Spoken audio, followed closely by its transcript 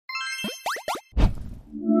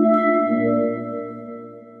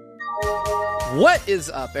What is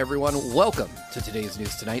up, everyone? Welcome to today's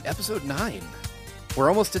News Tonight, episode 9. We're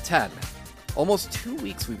almost to 10. Almost 2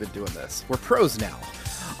 weeks we've been doing this. We're pros now.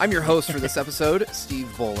 I'm your host for this episode,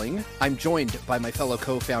 Steve Bowling. I'm joined by my fellow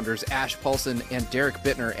co-founders, Ash Paulson and Derek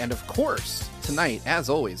Bittner. And of course, tonight, as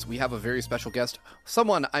always, we have a very special guest,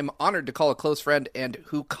 someone I'm honored to call a close friend and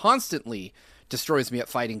who constantly destroys me at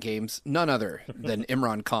fighting games, none other than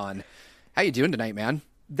Imran Khan. How you doing tonight, man?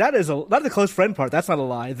 That is not the close friend part. That's not a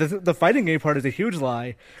lie. The fighting game part is a huge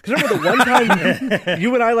lie. Because remember the one time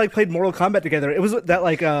you and I played Mortal Kombat together? It was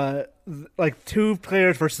that two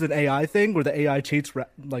players versus an AI thing where the AI cheats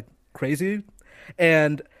like crazy,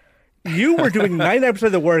 and you were doing 99%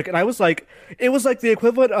 of the work, and I was like, it was like the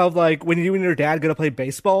equivalent of like when you and your dad go to play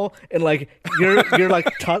baseball, and like you're like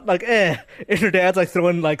taught like and your dad's like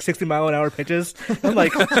throwing like 60-mile-an-hour pitches. I'm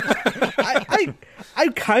like,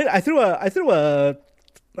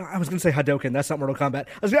 I was going to say Hadouken. That's not Mortal Kombat.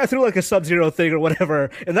 I threw like a Sub-Zero thing or whatever,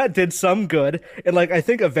 and that did some good. And like I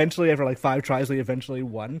think eventually, after like 5 tries, we eventually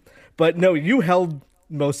won. But no, you held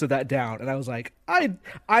most of that down, and I was like,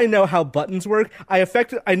 I know how buttons work. I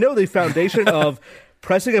know the foundation of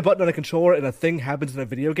pressing a button on a controller and a thing happens in a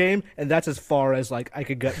video game, and that's as far as like I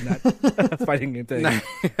could get in that fighting game thing.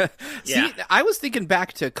 See, I was thinking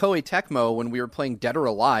back to Koei Tecmo when we were playing Dead or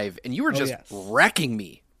Alive, and you were just wrecking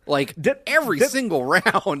me. Like, every single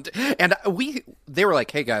round. And they were like,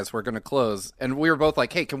 hey, guys, we're going to close. And we were both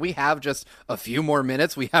like, hey, can we have just a few more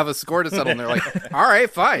minutes? We have a score to settle. And they're like, all right,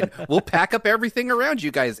 fine. We'll pack up everything around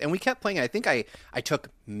you guys. And we kept playing. I think I took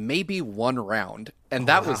maybe one round, and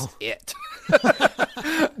that was it.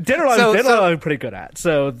 Dead or Alive I'm pretty good at.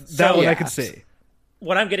 So that one I could see.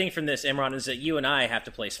 What I'm getting from this, Imran, is that you and I have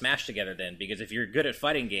to play Smash together then. Because if you're good at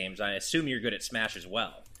fighting games, I assume you're good at Smash as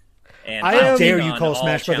well. And how dare you call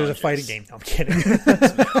Smash Brothers a fighting game? No, I'm kidding.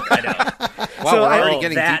 I know. Wow, so we're already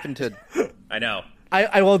getting deep into... I know.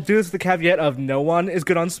 I will do this with the caveat of no one is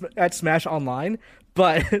good at Smash Online,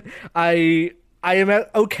 but I am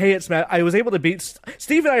okay at Smash. I was able to beat...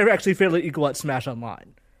 Steve and I are actually fairly equal at Smash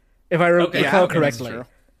Online, if I recall correctly.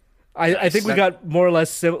 I think we got more or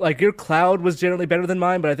less... Like, your Cloud was generally better than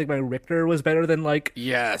mine, but I think my Richter was better than, like...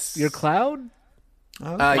 Yes. Your Cloud?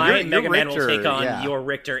 My Mega Man will take on your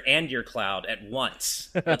Richter and your Cloud at once.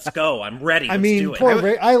 Let's go. I'm ready. Let's do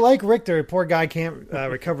it. I like Richter. Poor guy can't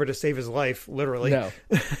recover to save his life, literally. No.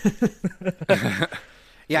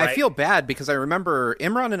 Yeah, I feel bad because I remember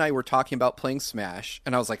Imran and I were talking about playing Smash,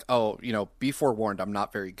 and I was like, oh, be forewarned, I'm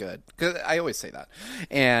not very good. 'Cause I always say that.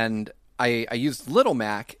 And I used Little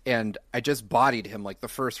Mac, and I just bodied him like the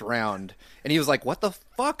first round. And he was like, what the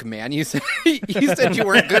fuck, man? You said you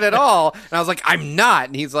weren't good at all. And I was like, I'm not.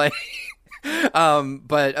 And he's like,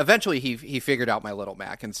 but eventually he figured out my Little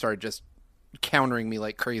Mac and started just countering me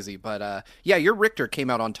like crazy. But your Richter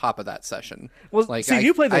came out on top of that session. Well, like, see,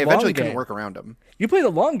 you played the long game. I eventually couldn't work around him. You played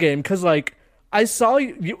the long game because, like, I saw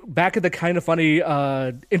you back at the kind of funny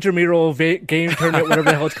intramural game tournament, whatever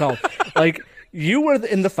the hell it's called. Like, you were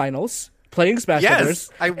in the finals playing Smash Brothers.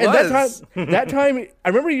 I was. And that time, I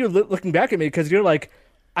remember you looking back at me because you're like,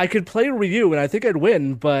 I could play Ryu and I think I'd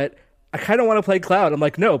win, but I kind of want to play Cloud. I'm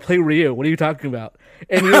like, no, play Ryu. What are you talking about?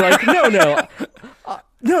 And you're like, no.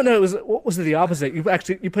 What was it the opposite? You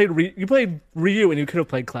played Ryu and you could have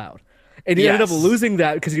played Cloud, and you ended up losing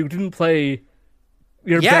that because you didn't play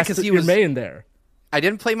your main there. I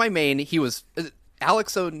didn't play my main. He was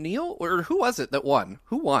Alex O'Neil, or who was it that won?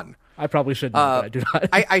 Who won? I probably should know, but I do not.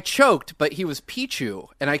 I choked, but he was Pichu,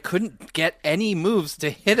 and I couldn't get any moves to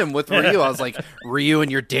hit him with Ryu. I was like, Ryu and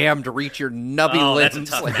your damn to reach your nubby limbs.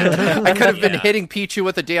 Like, I could have been hitting Pichu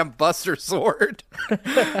with a damn Buster Sword.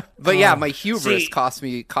 But my hubris cost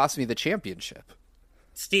me the championship.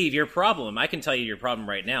 Steve, your problem, I can tell you your problem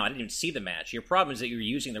right now. I didn't even see the match. Your problem is that you're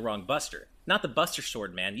using the wrong Buster. Not the Buster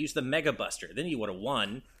Sword, man. Use the Mega Buster. Then you would have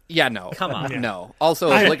won. Yeah, no. Come on. No.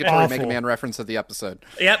 Also, obligatory Mega Man reference of the episode.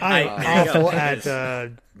 Yep. I'm awful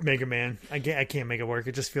at Mega Man. I can't make it work.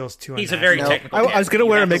 It just feels too He's unnatural. a very technical I was going to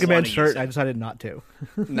wear a Mega Man shirt. I decided not to.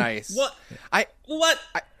 Nice. What?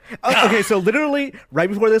 Okay, so literally, right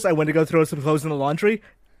before this, I went to go throw some clothes in the laundry.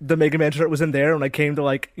 The Mega Man shirt was in there. When I came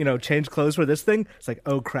to, change clothes for this thing, it's like,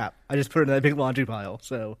 oh, crap. I just put it in that big laundry pile.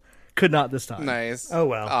 So, could not this time. Nice. Oh,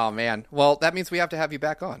 well. Oh, man. Well, that means we have to have you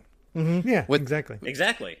back on. Mm-hmm. Yeah,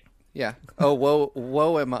 exactly. Yeah. Oh,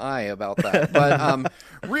 woe am I about that. But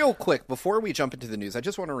real quick, before we jump into the news, I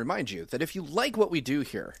just want to remind you that if you like what we do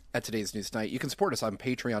here at today's News Tonight, you can support us on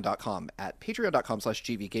patreon.com at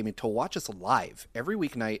patreon.com/GVGaming to watch us live every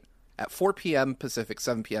weeknight at 4 p.m. Pacific,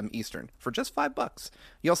 7 p.m. Eastern for just $5.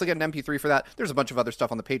 You also get an MP3 for that. There's a bunch of other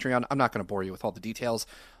stuff on the Patreon. I'm not going to bore you with all the details,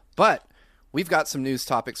 but we've got some news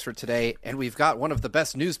topics for today, and we've got one of the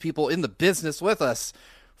best news people in the business with us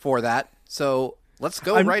for that. So let's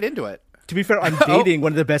go right into it. To be fair, I'm dating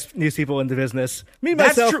one of the best news people in the business. Me,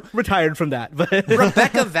 myself, retired from that. But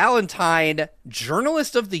Rebecca Valentine,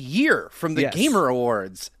 Journalist of the Year from the Yes. Gamer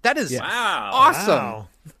Awards. That is Wow. awesome. Wow.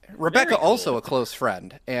 Rebecca, Very cool. also a close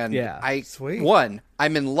friend. And Sweet.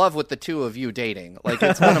 I'm in love with the two of you dating. Like,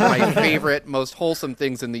 it's one of my favorite, most wholesome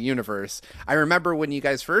things in the universe. I remember when you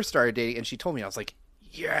guys first started dating, and she told me, I was like,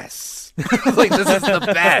 yes. Like, this is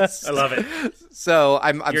the best. I love it. So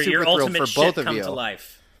I'm Your super thrilled ultimate for shit both of come you. to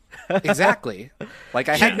life. Exactly. Like,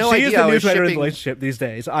 I had no she is idea the I was news writer in the shipping. relationship these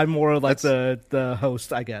days. I'm more like the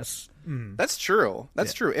host, I guess. That's true.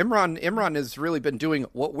 That's true. Imran has really been doing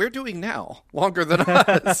what we're doing now longer than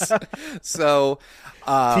us. So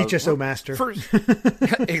Teach us, O Master.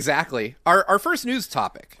 Exactly. Our first news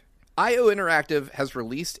topic. IO Interactive has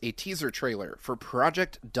released a teaser trailer for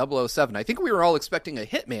Project 007. I think we were all expecting a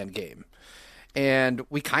Hitman game, and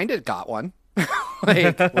we kind of got one.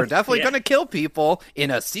 Like, we're definitely going to kill people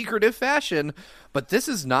in a secretive fashion, but this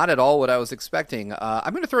is not at all what I was expecting.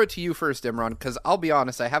 I'm going to throw it to you first, Imran, because I'll be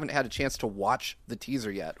honest, I haven't had a chance to watch the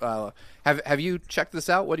teaser yet. Have you checked this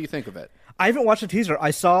out? What do you think of it? I haven't watched the teaser.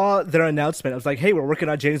 I saw their announcement. I was like, hey, we're working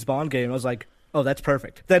on a James Bond game. I was like, oh, that's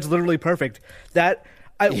perfect. That's literally perfect.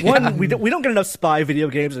 One, we don't get enough spy video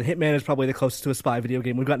games, and Hitman is probably the closest to a spy video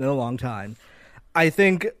game we've gotten in a long time. I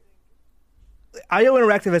think IO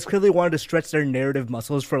Interactive has clearly wanted to stretch their narrative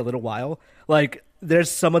muscles for a little while. Like, there's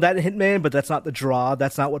some of that in Hitman, but that's not the draw.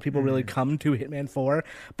 That's not what people really come to Hitman for.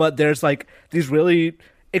 But there's, like, these really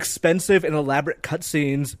expensive and elaborate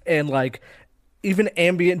cutscenes and, like, even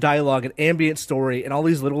ambient dialogue and ambient story and all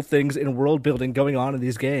these little things in world building going on in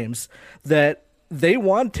these games that they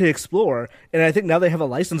want to explore. And I think now they have a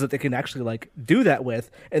license that they can actually, like, do that with.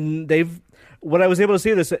 And what I was able to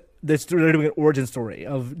see this they're doing an origin story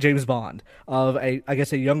of James Bond, of a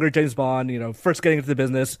younger James Bond, first getting into the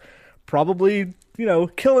business, probably,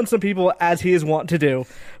 killing some people as he is wont to do.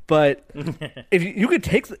 But if you could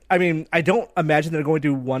I don't imagine they're going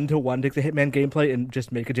to one-to-one take the Hitman gameplay and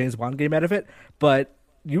just make a James Bond game out of it, but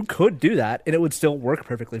you could do that and it would still work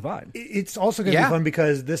perfectly fine. It's also going to be fun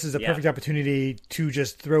because this is a perfect opportunity to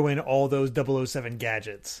just throw in all those 007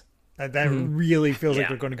 gadgets. That really feels like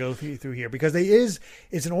we're going to go through here because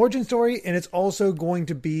it's an origin story and it's also going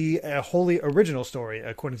to be a wholly original story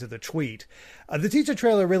according to the tweet. The teaser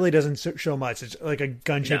trailer really doesn't show much. It's like a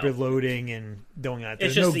gun chamber loading and doing that.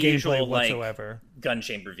 There's It's just no the gameplay usual whatsoever. gun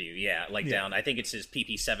chamber view. Down. I think it's his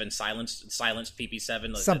PP7 silenced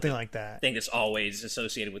PP7. Something like that. I think it's always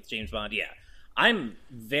associated with James Bond. Yeah, I'm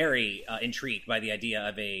very intrigued by the idea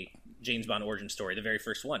of a James Bond origin story, the very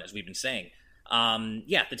first one, as we've been saying.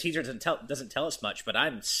 The teaser doesn't tell us much, but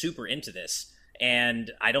I'm super into this,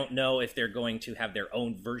 and I don't know if they're going to have their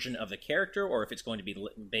own version of the character or if it's going to be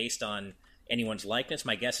based on anyone's likeness.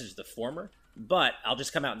 My guess is the former, but I'll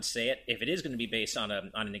just come out and say it. If it is going to be based on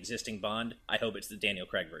an existing Bond, I hope it's the Daniel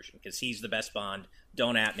Craig version because he's the best Bond.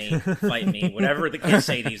 Don't at me, fight me, whatever the kids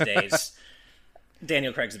say these days.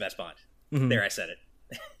 Daniel Craig's the best Bond. There, I said it.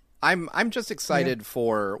 I'm just excited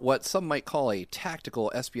for what some might call a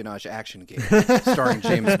tactical espionage action game starring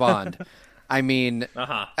James Bond. I mean,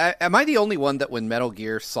 am I the only one that when Metal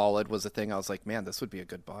Gear Solid was a thing, I was like, man, this would be a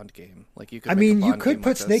good Bond game. Like, you could. You could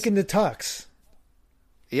put Snake in the tux.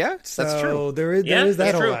 Yeah, that's true. There is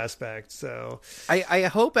that whole aspect. So I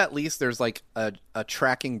hope at least there's like a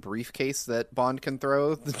tracking briefcase that Bond can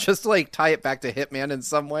throw, just to, like, tie it back to Hitman in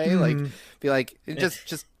some way. Like, be like,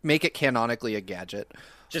 just make it canonically a gadget.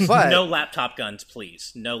 Just no laptop guns,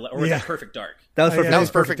 please. Or was that Perfect Dark? That was perfect. That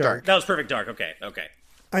was Perfect Dark. That was Perfect Dark. Okay.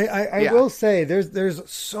 I will say there's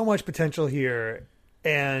so much potential here,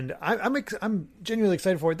 and I'm genuinely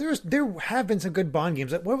excited for it. There have been some good Bond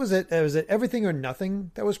games. What was it? Was it Everything or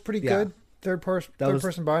Nothing? That was pretty good. Third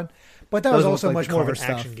person Bond, but that was also like much the more of an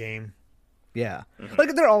car action stuff. game. Yeah,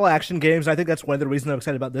 like they're all action games. I think that's one of the reasons I'm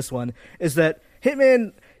excited about this one is that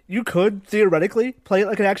Hitman. You could theoretically play it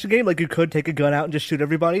like an action game. Like, you could take a gun out and just shoot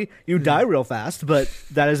everybody. You die real fast, but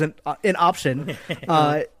that isn't an option.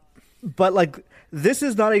 But, like, this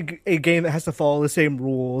is not a game that has to follow the same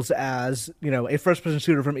rules as, a first-person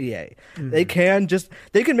shooter from EA. They can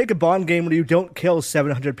make a Bond game where you don't kill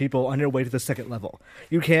 700 people on your way to the second level.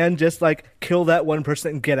 You can just, like, kill that one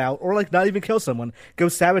person and get out, or, like, not even kill someone. Go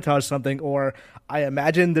sabotage something, or I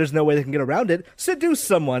imagine there's no way they can get around it. Seduce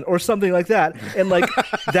someone, or something like that. And, like,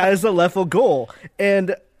 that is the level goal.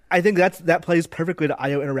 And I think that plays perfectly to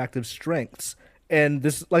IO Interactive's strengths. And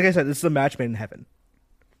this, like I said, this is a match made in heaven.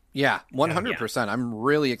 Yeah, 100%. I'm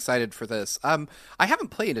really excited for this. I haven't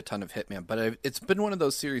played a ton of Hitman, but it's been one of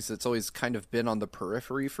those series that's always kind of been on the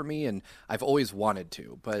periphery for me, and I've always wanted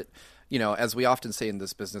to. But, as we often say in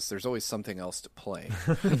this business, there's always something else to play.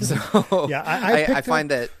 So Yeah, I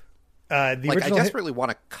find that I original desperately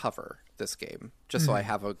want to cover this game just so I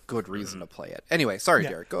have a good reason to play it. Anyway, sorry,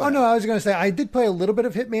 Derek. Go ahead. Oh, no, I was going to say, I did play a little bit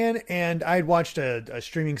of Hitman, and I'd watched a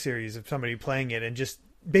streaming series of somebody playing it, and just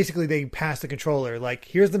basically they pass the controller. Like,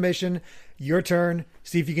 here's the mission, your turn,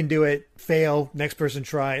 see if you can do it, fail, next person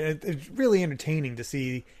try. It's really entertaining to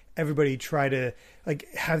see everybody try to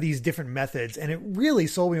have these different methods, and it really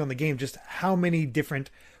sold me on the game just how many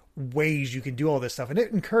different ways you can do all this stuff. And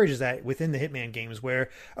it encourages that within the Hitman games where,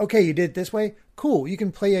 okay, you did it this way, cool, you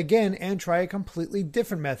can play again and try a completely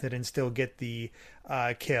different method and still get the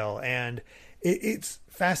kill. And it's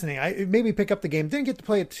fascinating. It made me pick up the game. Didn't get to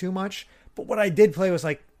play it too much, but what I did play was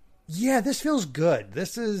yeah, this feels good.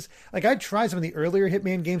 This is I tried some of the earlier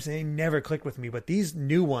Hitman games and they never clicked with me, but these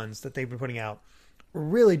new ones that they've been putting out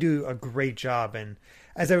really do a great job. And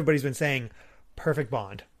as everybody's been saying, perfect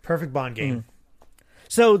Bond game.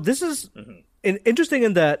 So this is interesting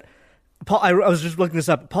in that I was just looking this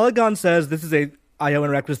up. Polygon says this is a IO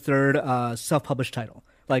Interactive's third self-published title,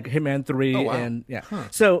 like Hitman 3. Oh, wow. And yeah.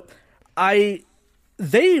 So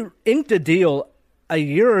they inked a deal a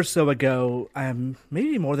year or so ago,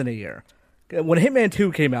 maybe more than a year, when Hitman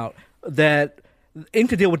 2 came out, that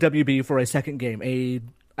inked a deal with WB for a second game.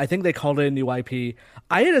 I think they called it a new IP.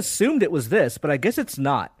 I had assumed it was this, but I guess it's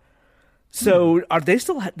not. So do they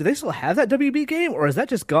still have that WB game, or is that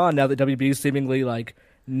just gone now that WB is seemingly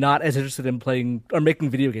not as interested in playing or making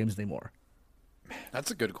video games anymore? That's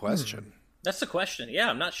a good question. That's the question. Yeah,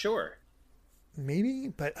 I'm not sure. Maybe,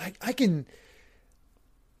 but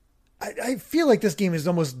I feel like this game is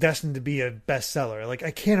almost destined to be a bestseller.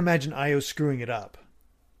 I can't imagine IO screwing it up.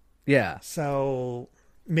 Yeah. So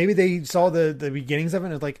maybe they saw the beginnings of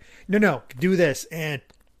it and was no, do this, and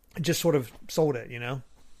just sort of sold it,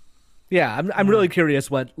 Yeah, I'm really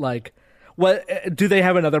curious what do they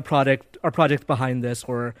have another project behind this,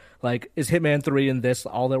 or is Hitman 3 and this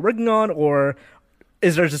all they're working on, or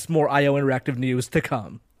is there just more IO Interactive news to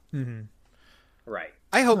come? Mm-hmm. Right.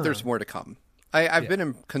 I hope there's more to come. I've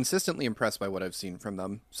been consistently impressed by what I've seen from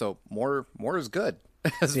them, so more is good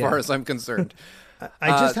as far as I'm concerned. I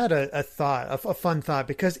just had a fun thought,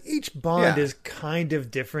 because each Bond is kind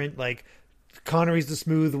of different. Connery's the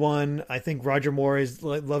smooth one. I think Roger Moore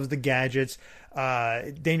loves the gadgets.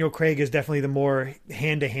 Daniel Craig is definitely the more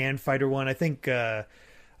hand-to-hand fighter one. I think maybe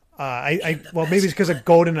it's because of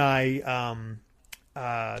GoldenEye.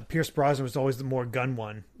 Pierce Brosnan was always the more gun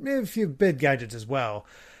one. Maybe a few bit gadgets as well.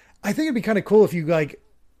 I think it'd be kind of cool if you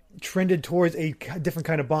trended towards a different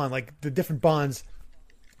kind of Bond. The different Bonds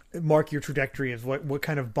mark your trajectory of what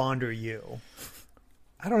kind of Bond are you.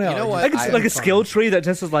 I don't know. You know what? I could see a skill tree that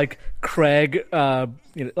just is Craig. That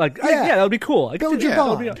would be cool. Build your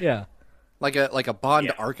Bond. Like a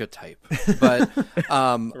Bond archetype. But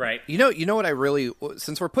right. You know what I really,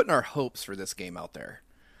 since we're putting our hopes for this game out there,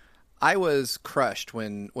 I was crushed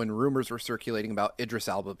when rumors were circulating about Idris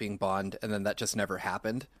Elba being Bond, and then that just never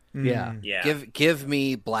happened. Yeah. Give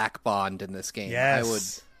me Black Bond in this game.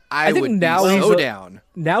 Yes. I would now be he's so down.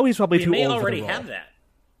 Now he's probably too old for the role. We may already have that.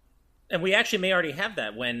 And we actually may already have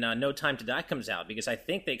that when No Time to Die comes out, because I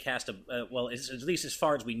think they cast at least as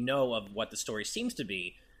far as we know of what the story seems to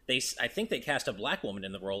be, I think they cast a black woman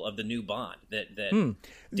in the role of the new Bond that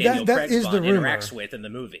Daniel Craig's Bond interacts with in the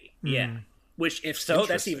movie. Yeah. Which, if so,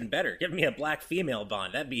 that's even better. Give me a black female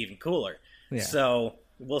Bond. That'd be even cooler. Yeah. So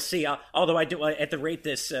we'll see. Although I do, at the rate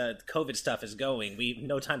this COVID stuff is going,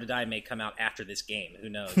 No Time to Die may come out after this game. Who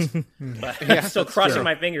knows? But I'm still crossing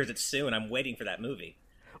my fingers. It's soon. I'm waiting for that movie.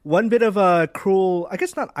 One bit of a cruel, I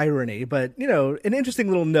guess not irony, but, an interesting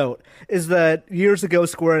little note is that years ago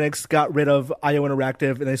Square Enix got rid of IO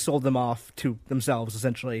Interactive and they sold them off to themselves,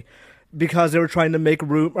 essentially, because they were trying to make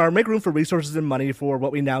room for resources and money for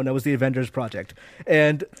what we now know as the Avengers project.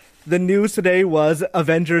 And the news today was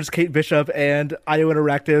Avengers, Kate Bishop, and IO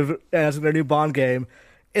Interactive as their new Bond game.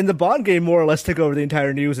 And the Bond game more or less took over the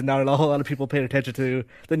entire news, and not a whole lot of people paid attention to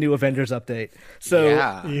the new Avengers update. So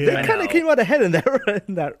they kind of came out ahead in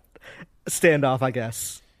that standoff, I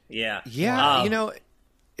guess. Yeah. Yeah,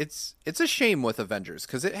 it's a shame with Avengers,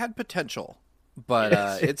 because it had potential,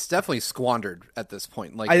 but it's definitely squandered at this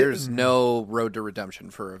point. There's no road to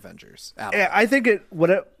redemption for Avengers at all. I think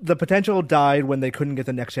the potential died when they couldn't get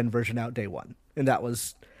the next-gen version out day one, and that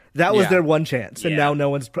was their one chance, and now no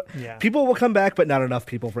one's... People will come back, but not enough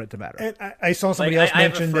people for it to matter. And I saw somebody else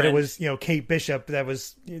mention that it was, Kate Bishop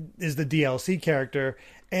is the DLC character,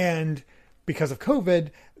 and because of COVID,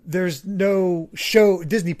 there's no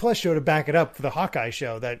Disney Plus show to back it up for the Hawkeye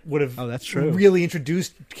show that would have that's true. really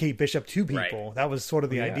introduced Kate Bishop to people. Right. That was sort of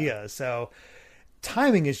the idea. So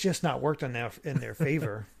timing has just not worked in their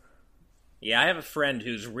favor. Yeah, I have a friend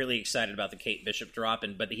who's really excited about the Kate Bishop drop,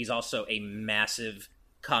 but he's also a massive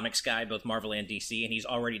comics guy, both Marvel and DC, and he's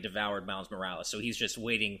already devoured Miles Morales. So he's just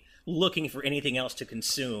looking for anything else to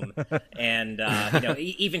consume. And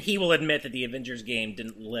even he will admit that the Avengers game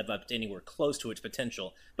didn't live up to anywhere close to its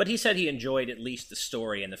potential. But he said he enjoyed at least the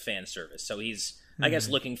story and the fan service. So he's, I guess,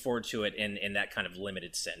 looking forward to it in that kind of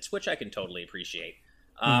limited sense, which I can totally appreciate.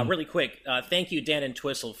 Really quick, thank you, Dan and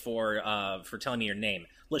Twistle, for telling me your name.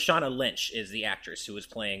 Lashana Lynch is the actress who was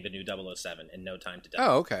playing the new 007 in No Time to Die.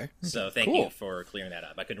 Oh, okay. So thank Cool. you for clearing that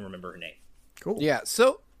up. I couldn't remember her name. Cool. Yeah,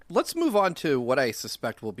 so let's move on to what I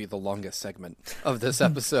suspect will be the longest segment of this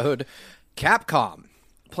episode. Capcom.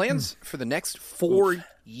 Plans for the next 4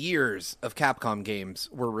 years of Capcom games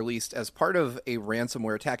were released as part of a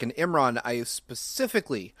ransomware attack. And Imran, I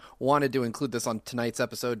specifically wanted to include this on tonight's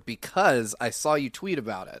episode because I saw you tweet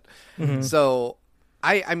about it. Mm-hmm. So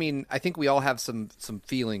I mean, I think we all have some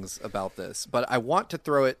feelings about this, but I want to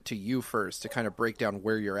throw it to you first to kind of break down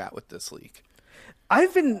where you're at with this leak.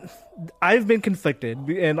 I've been conflicted,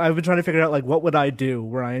 and I've been trying to figure out like what would I do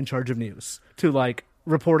were I in charge of news to like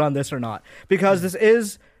report on this or not, because this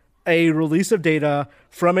is a release of data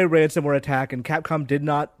from a ransomware attack, and Capcom did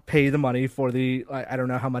not pay the money for the I don't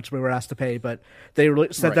know how much we were asked to pay, but they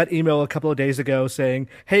sent that email a couple of days ago saying,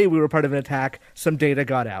 hey, we were part of an attack, some data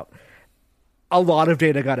got out. A lot of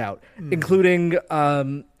data got out, including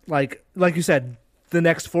like you said, the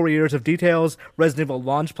next 4 years of details, Resident Evil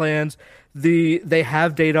launch plans. They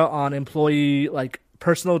have data on employee like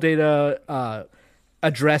personal data,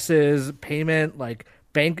 addresses, payment, like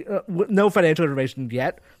bank. No financial information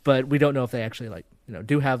yet, but we don't know if they actually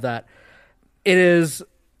do have that. It is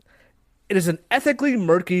an ethically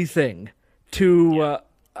murky thing to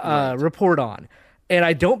report on, and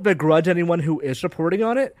I don't begrudge anyone who is reporting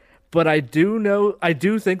on it. But I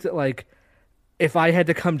do think that like if I had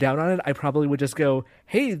to come down on it, I probably would just go,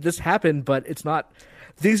 hey, this happened, but it's not.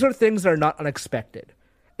 These are things that are not unexpected,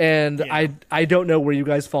 and I don't know where you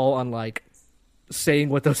guys fall on like saying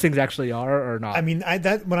what those things actually are or not. I mean,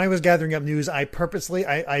 when I was gathering up news,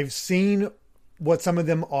 I've seen what some of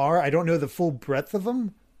them are. I don't know the full breadth of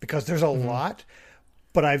them because there's a lot,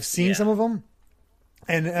 but I've seen some of them.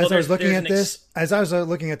 And as I was looking at this,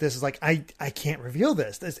 it's like, I can't reveal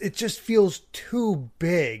this. It just feels too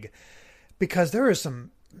big because there are some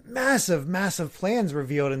massive, massive plans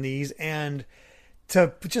revealed in these. And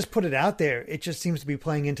to just put it out there, it just seems to be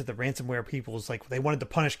playing into the ransomware people's, like they wanted to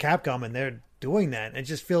punish Capcom and they're doing that. And it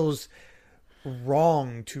just feels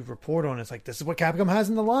wrong to report on. It's like, this is what Capcom has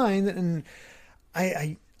in the line. And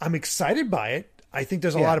I'm excited by it. I think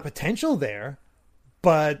there's a lot of potential there,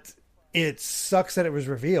 but it sucks that it was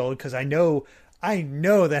revealed because I know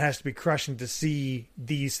that has to be crushing to see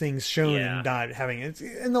these things shown and not having it.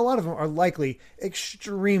 And a lot of them are likely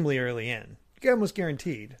extremely early in, almost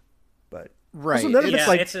guaranteed. But right,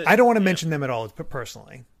 I don't want to mention them at all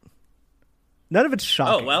personally. None of it's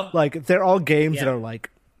shocking. Oh well, like they're all games that are like,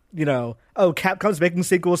 Capcom's making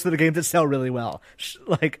sequels to the games that sell really well,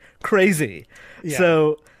 like crazy. Yeah.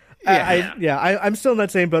 So I'm still in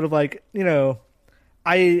that same boat of like,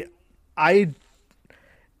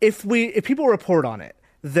 if people report on it,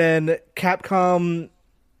 then Capcom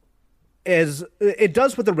it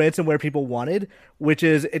does what the ransomware people wanted, which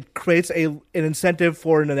is it creates an incentive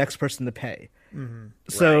for the next person to pay. Mm-hmm.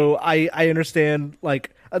 So I understand,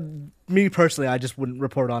 like me personally, I just wouldn't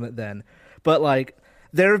report on it then. But like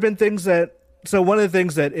there have been things so one of the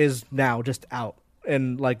things that is now just out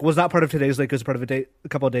and like was not part of today's leak, was part of a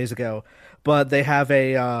couple of days ago, but they have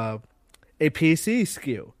a PC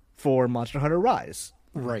SKU for Monster Hunter Rise.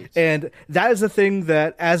 Right. And that is a thing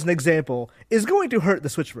that, as an example, is going to hurt the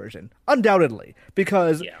Switch version, undoubtedly,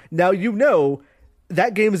 because now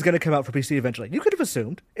that game is going to come out for PC eventually. You could have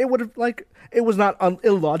assumed it would have, it was not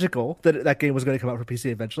illogical that game was going to come out for PC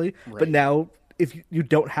eventually, but now if you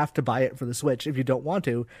don't have to buy it for the Switch, if you don't want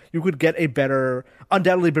to, you could get a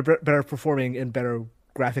undoubtedly better performing and better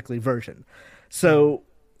graphically version. So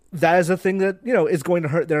that is a thing that, is going to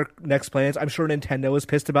hurt their next plans. I'm sure Nintendo is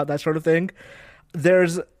pissed about that sort of thing.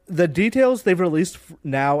 There's the details they've released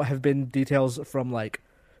now have been details from like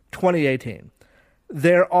 2018.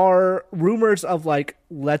 There are rumors of like,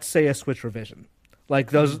 let's say a Switch revision,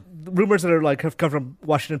 like those rumors that are like have come from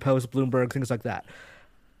Washington Post, Bloomberg, things like that.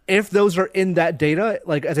 If those are in that data,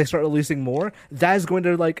 like as they start releasing more, that is going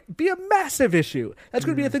to like be a massive issue. That's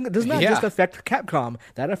going to be a thing that does not just affect Capcom.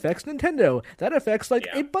 That affects Nintendo. That affects like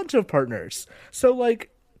a bunch of partners. So like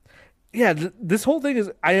yeah, this whole thing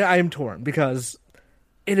is I am torn because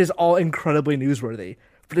it is all incredibly newsworthy,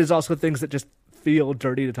 but there's also things that just feel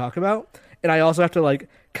dirty to talk about, and I also have to like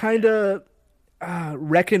kind of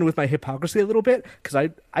reckon with my hypocrisy a little bit because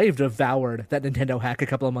I've devoured that Nintendo hack a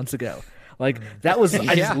couple of months ago. Like that was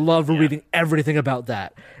I just love reading everything about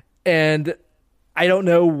that, and I don't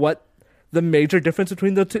know what the major difference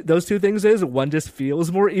between those two things is. One just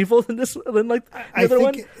feels more evil than like the other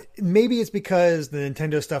one. Maybe it's because the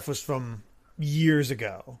Nintendo stuff was from years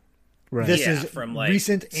ago. Right. This is from like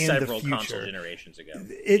recent and several the future. console generations ago.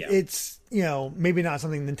 It's maybe not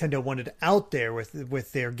something Nintendo wanted out there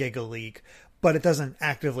with their Giga Leak, but it doesn't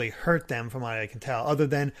actively hurt them from what I can tell. Other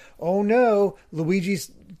than oh no,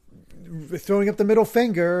 Luigi's throwing up the middle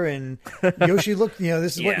finger and Yoshi looked.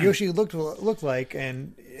 This is what Yoshi looked like,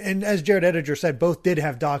 and as Jared Edinger said, both did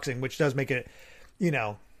have doxing, which does make it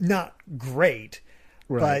not great,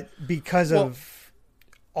 right. But because of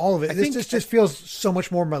all of it, this just feels so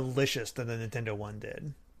much more malicious than the Nintendo one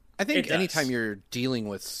did. I think anytime you're dealing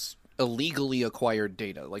with illegally acquired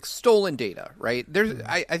data, like stolen data, right?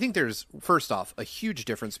 I think there's, first off, a huge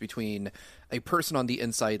difference between a person on the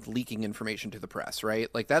inside leaking information to the press, right?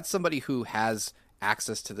 Like that's somebody who has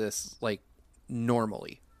access to this, like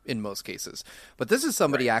normally in most cases. But this is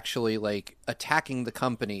somebody actually like attacking the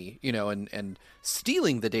company, and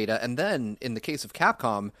stealing the data. And then in the case of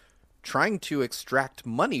Capcom, trying to extract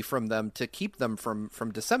money from them to keep them from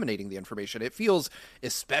disseminating the information. It feels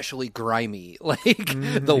especially grimy, like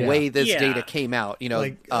the way this data came out.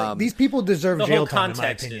 These people deserve jail time, in my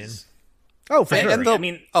opinion. Oh, for sure. And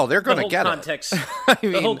they're going to get context, it.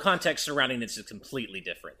 The whole context surrounding this is completely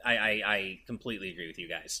different. I completely agree with you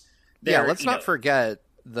guys. Let's not forget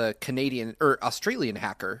the Canadian or Australian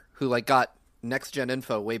hacker who like got next gen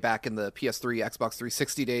info way back in the PS3, Xbox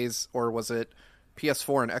 360 days, or was it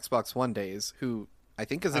PS4 and Xbox One days, who I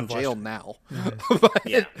think is in jail now. But,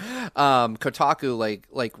 Kotaku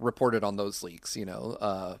like reported on those leaks,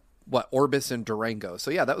 Orbis and Durango.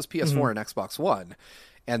 So yeah, that was PS4 and Xbox One.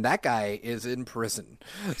 And that guy is in prison.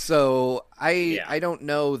 So I don't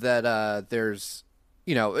know that there's,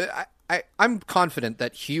 I'm confident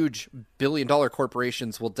that huge billion-dollar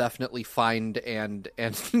corporations will definitely find and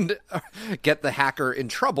get the hacker in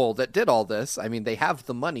trouble that did all this. I mean, they have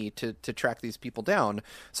the money to track these people down.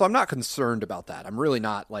 So I'm not concerned about that. I'm really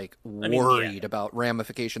not worried about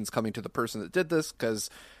ramifications coming to the person that did this, because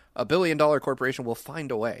a billion-dollar corporation will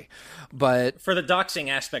find a way. But for the doxing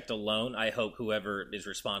aspect alone, I hope whoever is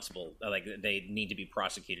responsible, they need to be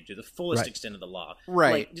prosecuted to the fullest extent of the law.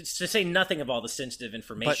 Right. To say nothing of all the sensitive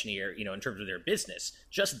information here, in terms of their business,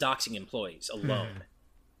 just doxing employees alone.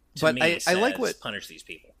 To me, I like what punish these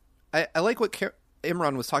people. I like what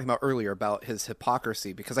Imran was talking about earlier about his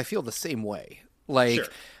hypocrisy, because I feel the same way. Sure.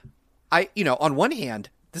 On one hand,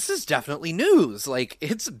 this is definitely news. Like,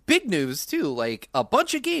 it's big news, too. Like, a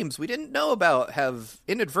bunch of games we didn't know about have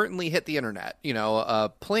inadvertently hit the internet.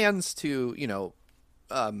 Plans to,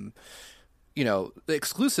 the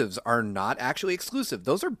exclusives are not actually exclusive.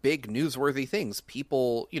 Those are big newsworthy things.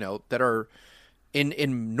 People, that are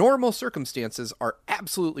in normal circumstances are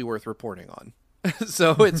absolutely worth reporting on.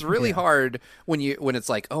 So it's really hard when it's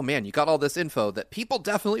like, oh man, you got all this info that people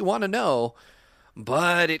definitely want to know,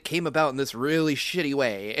 but it came about in this really shitty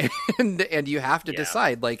way. and you have to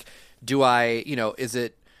decide, like, does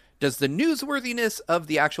the newsworthiness of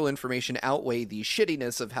the actual information outweigh the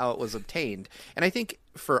shittiness of how it was obtained? And I think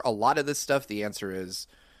for a lot of this stuff, the answer is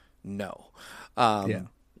no.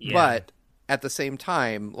 But at the same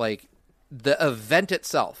time, like, the event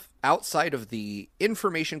itself, outside of the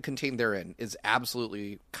information contained therein, is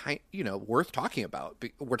absolutely worth talking about.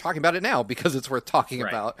 We're talking about it now because it's worth talking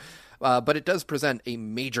about. But it does present a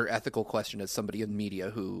major ethical question as somebody in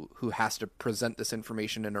media who has to present this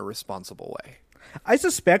information in a responsible way. I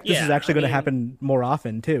suspect this is actually going to happen more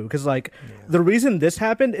often too, because the reason this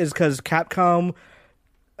happened is because Capcom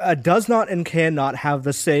does not and cannot have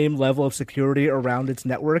the same level of security around its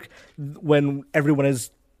network when everyone is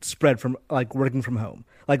spread from working from home.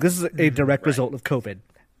 This is a direct result of COVID.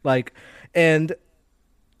 And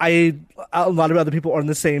a lot of other people are in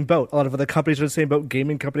the same boat. A lot of other companies are in the same boat.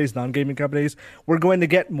 Gaming companies, non-gaming companies. We're going to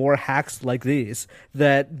get more hacks like these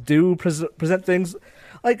that do present things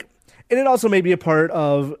and it also may be a part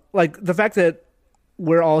of the fact that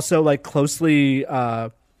we're also closely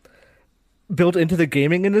built into the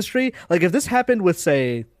gaming industry. If this happened with,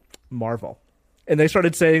 say, Marvel, and they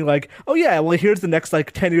started saying oh yeah, well, here's the next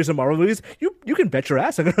 10 years of Marvel movies, you can bet your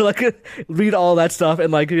ass I'm gonna read all that stuff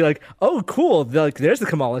and be oh cool, there's the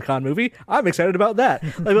Kamala Khan movie, I'm excited about that.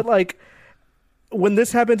 But when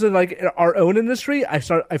this happens in our own industry, I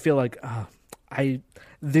feel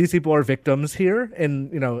these people are victims here,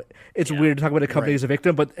 and it's weird to talk about a company as a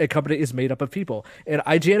victim, but a company is made up of people. And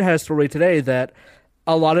IGN had a story today that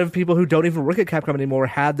a lot of people who don't even work at Capcom anymore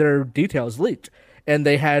had their details leaked, and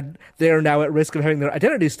they are now at risk of having their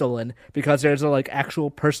identity stolen because there's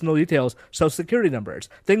actual personal details, social security numbers,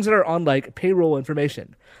 things that are on payroll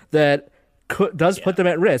information that does put them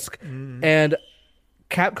at risk. And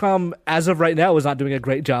Capcom, as of right now, is not doing a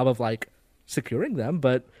great job of securing them,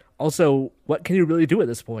 but also, what can you really do at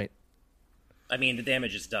this point? I mean, the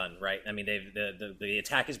damage is done, right? I mean, the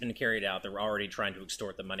attack has been carried out. They're already trying to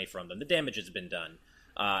extort the money from them. The damage has been done.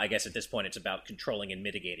 I guess at this point, it's about controlling and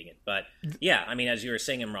mitigating it. But yeah, I mean, as you were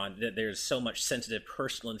saying, Imran, there's so much sensitive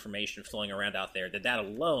personal information flowing around out there that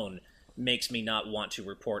alone makes me not want to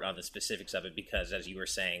report on the specifics of it because, as you were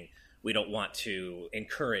saying, we don't want to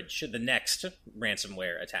encourage the next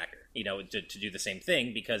ransomware attacker, to do the same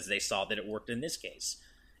thing because they saw that it worked in this case.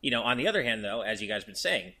 On the other hand, though, as you guys have been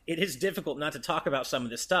saying, it is difficult not to talk about some of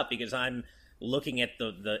this stuff because I'm looking at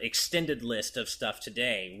the extended list of stuff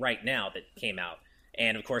today, right now, that came out.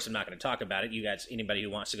 And, of course, I'm not going to talk about it. You guys, anybody who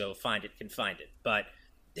wants to go find it can find it. But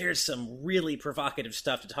there's some really provocative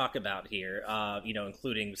stuff to talk about here,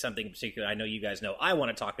 including something in particular I know you guys know I want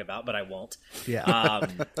to talk about, but I won't. Yeah.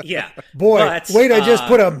 Yeah. Boy, but, wait, I just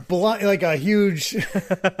put a huge...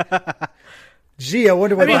 Gee, I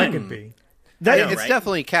wonder what that could be. It's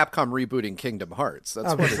definitely Capcom rebooting Kingdom Hearts.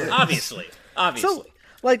 That's what it is. Obviously. So,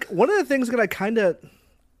 one of the things that I kind of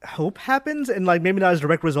hope happens, and maybe not as a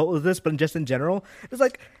direct result of this, but just in general, is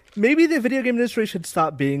maybe the video game industry should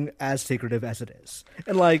stop being as secretive as it is.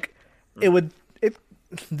 And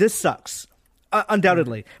this sucks,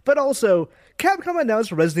 undoubtedly. But also, Capcom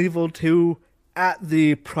announced Resident Evil 2 at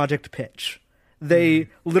the project pitch. They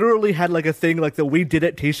literally had a thing the "We Did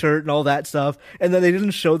It" T-shirt and all that stuff, and then they didn't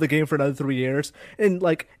show the game for another 3 years. And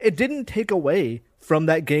it didn't take away from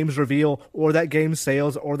that game's reveal or that game's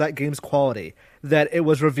sales or that game's quality that it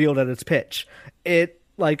was revealed at its pitch. It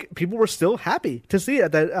people were still happy to see it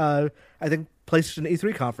at that I think PlayStation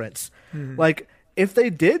E3 conference. If they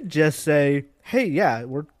did just say, "Hey, yeah,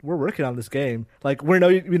 we're working on this game. We know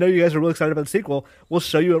you guys are really excited about the sequel. We'll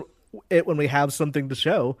show you it when we have something to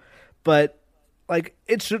show," but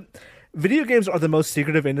it should. Video games are the most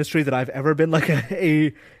secretive industry that I've ever been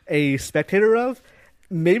a spectator of.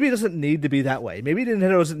 Maybe it doesn't need to be that way. Maybe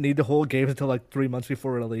Nintendo doesn't need to hold games until 3 months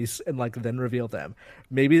before release and then reveal them.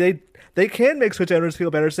 Maybe they can make Switch owners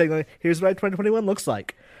feel better saying here's what 2021 looks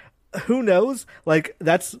like. Who knows?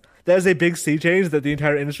 That is a big sea change that the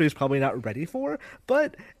entire industry is probably not ready for.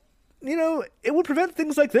 But it would prevent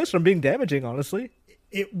things like this from being damaging. Honestly.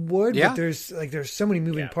 It would, but there's so many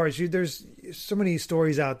moving parts. There's so many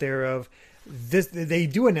stories out there of this. They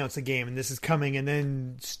do announce a game and this is coming, and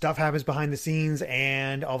then stuff happens behind the scenes,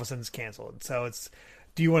 and all of a sudden it's canceled. So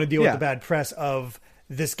do you want to deal with the bad press of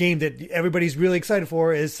this game that everybody's really excited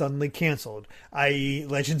for is suddenly canceled, i.e.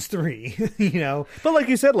 Legends 3, But like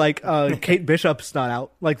you said, Kate Bishop's not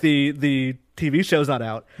out. The TV show's not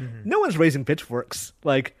out. Mm-hmm. No one's raising pitchforks.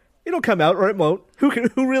 It'll come out or it won't.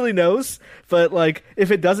 Who really knows? But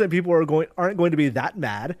if it doesn't, people aren't going to be that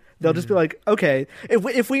mad. They'll just be okay.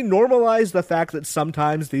 If we normalize the fact that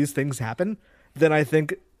sometimes these things happen, then I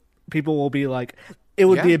think people will be it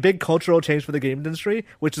would be a big cultural change for the game industry,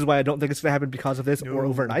 which is why I don't think it's going to happen because of this or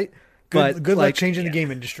overnight. Good luck changing the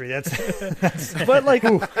game industry. That's but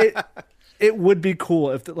it would be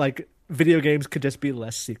cool if video games could just be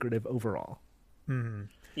less secretive overall. Mm-hmm.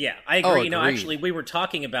 Yeah, I agree. Actually, we were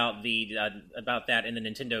talking about about that in the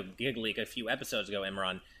Nintendo Gig Leak a few episodes ago,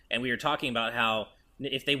 Imran, and we were talking about how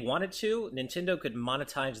if they wanted to, Nintendo could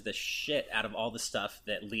monetize the shit out of all the stuff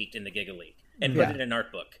that leaked in the Giga Leak and put it in an art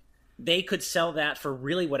book. They could sell that for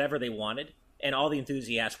really whatever they wanted, and all the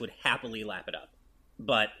enthusiasts would happily lap it up.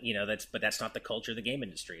 But that's not the culture of the game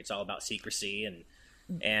industry. It's all about secrecy and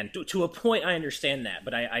to a point, I understand that,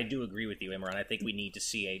 but I do agree with you, Imran. I think we need to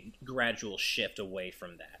see a gradual shift away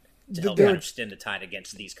from that to help kind of stem the tide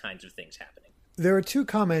against these kinds of things happening. There are two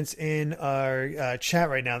comments in our chat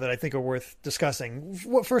right now that I think are worth discussing.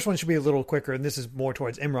 First one should be a little quicker, and this is more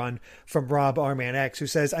towards Imran from Rob Arman X, who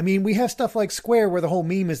says, we have stuff like Square where the whole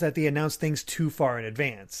meme is that they announce things too far in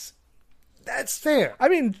advance. That's fair.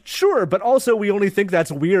 Sure, but also we only think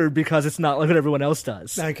that's weird because it's not what everyone else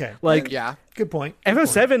does. Okay. Good point.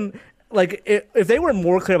 FF7, if they were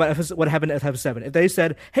more clear about what happened at FF7, if they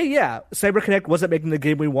said, hey, CyberConnect wasn't making the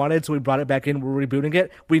game we wanted, so we brought it back in, we're rebooting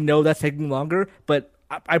it, we know that's taking longer, but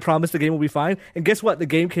I promise the game will be fine. And guess what? The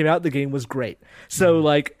game came out, the game was great. So,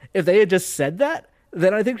 if they had just said that,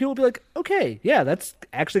 then I think people would be okay, yeah, that's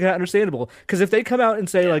actually kind of understandable. Because if they come out and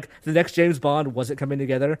say, the next James Bond wasn't coming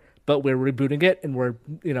together but we're rebooting it and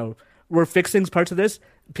we're fixing parts of this,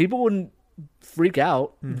 people wouldn't freak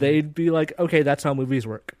out. They'd be like, okay, that's how movies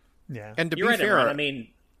work. Yeah. And to You're be right, fair, Imran. I mean,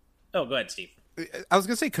 oh, go ahead, Steve. I was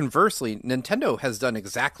going to say, conversely, Nintendo has done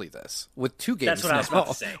exactly this with 2 games That's what I was about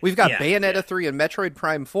to say. We've got Yeah, Bayonetta 3 and Metroid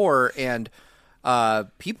Prime 4, and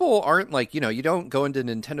people aren't like, you don't go into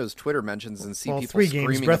Nintendo's Twitter mentions and see people 3 screaming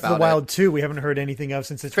games. Breath about of the Wild it. 2, we haven't heard anything of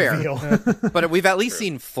since its Fair. reveal. But we've at least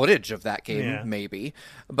seen footage of that game, Yeah. maybe.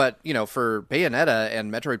 But, for Bayonetta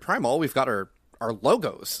and Metroid Prime, all we've got are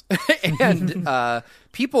logos. And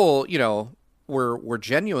people, were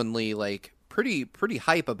genuinely, like, pretty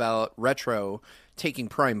hype about Retro taking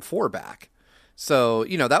Prime 4 back. So,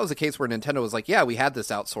 that was a case where Nintendo was like, yeah, we had this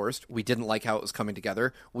outsourced. We didn't like how it was coming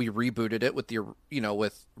together. We rebooted it with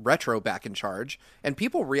with Retro back in charge, and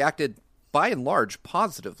people reacted by and large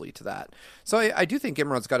positively to that. So I do think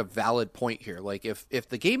Imran's got a valid point here. Like if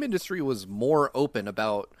the game industry was more open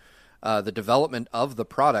about the development of the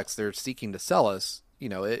products they're seeking to sell us,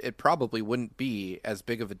 it probably wouldn't be as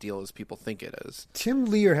big of a deal as people think it is. Tim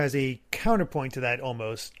Lear has a counterpoint to that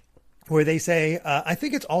almost, where they say, I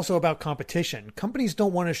think it's also about competition. Companies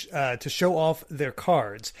don't want to show off their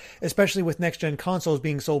cards, especially with next-gen consoles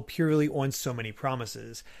being sold purely on so many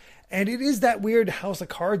promises. And it is that weird House of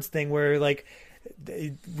Cards thing where, like,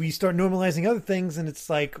 we start normalizing other things, and it's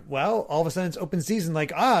like, well, all of a sudden it's open season,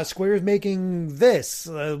 like, Square's making this.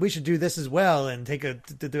 We should do this as well and do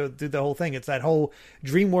the whole thing. It's that whole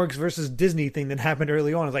DreamWorks versus Disney thing that happened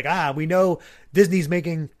early on. It's like, we know Disney's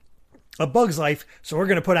making A Bug's Life, so we're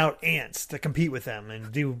going to put out Ants to compete with them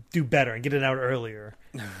and do better and get it out earlier.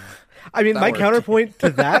 I mean, That my worked. counterpoint to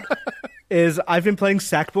that is I've been playing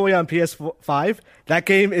Sackboy on PS5. That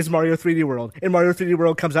game is Mario 3D World. And Mario 3D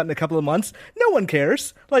World comes out in a couple of months. No one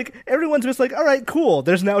cares. Like, everyone's just like, all right, cool.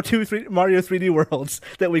 There's now 2 Mario 3D Worlds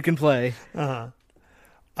that we can play. I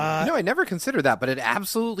never considered that, but it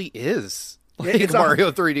absolutely is. Like it's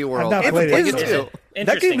Mario 3D World. not It's played it, like so- it too.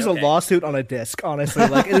 That game is a lawsuit on a disc, honestly.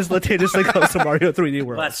 Like, it is literally close to Mario 3D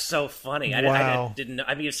World. Well, that's so funny. I Wow. didn't know.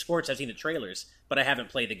 I mean, it's sports. I've seen the trailers, but I haven't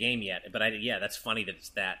played the game yet. But that's funny that it's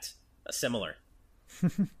that similar.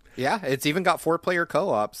 Yeah, it's even got 4-player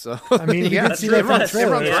co-op. So I mean, we yeah, did see that from the that's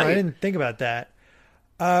trailer, so right. I didn't think about that.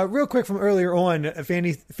 Real quick from earlier on, a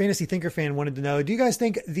Fantasy Thinker fan wanted to know, do you guys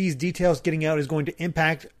think these details getting out is going to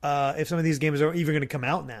impact if some of these games are even going to come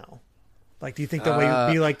out now? Like, do you think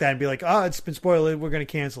they'll be like that and be like, it's been spoiled, we're going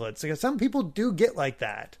to cancel it? So some people do get like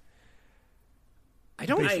that. I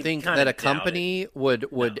don't I think kinda that a doubt company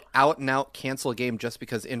would out and out cancel a game just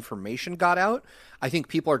because information got out. I think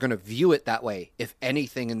people are going to view it that way if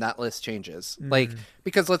anything in that list changes. Like,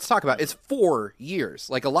 because let's talk about it. It's 4 years.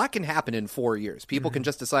 Like, a lot can happen in 4 years. People can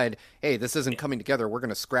just decide, hey, this isn't coming together. We're going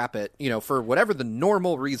to scrap it, for whatever the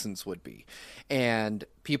normal reasons would be. And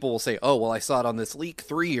people will say, oh, well, I saw it on this leak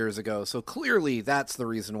 3 years ago. So clearly that's the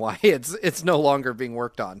reason why it's no longer being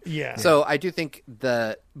worked on. Yeah. So I do think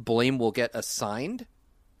the blame will get assigned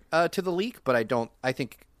to the leak, but I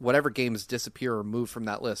think whatever games disappear or move from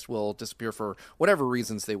that list will disappear for whatever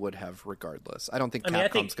reasons they would have regardless. I don't think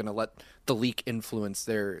Capcom's going to let the leak influence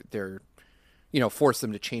their force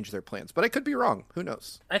them to change their plans. But I could be wrong. Who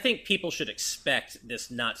knows? I think people should expect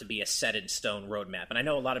this not to be a set in stone roadmap. And I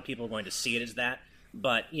know a lot of people are going to see it as that,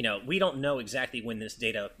 but we don't know exactly when this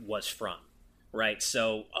data was from, right?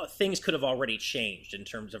 So things could have already changed in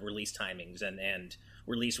terms of release timings and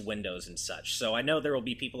release windows and such. So I know there will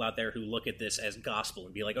be people out there who look at this as gospel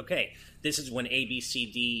and be like, okay, this is when A, B,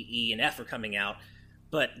 C, D, E, and F are coming out.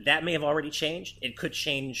 But that may have already changed. It could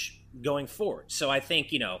change going forward. So I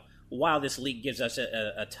think, while this leak gives us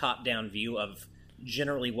a top-down view of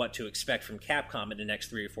generally what to expect from Capcom in the next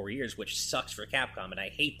 3 or 4 years, which sucks for Capcom, and I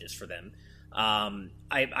hate this for them,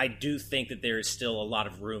 I do think that there is still a lot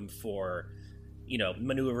of room for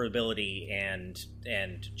maneuverability and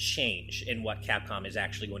change in what Capcom is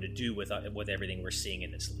actually going to do with everything we're seeing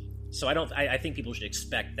in this league. So I think people should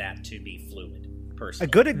expect that to be fluid. Personally,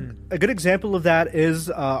 A good example of that is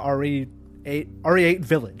RE8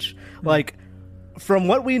 Village. Like, from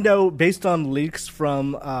what we know, based on leaks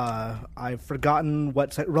from I've forgotten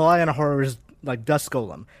what site, Rely on Horror's like Dust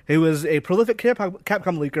Golem, who was a prolific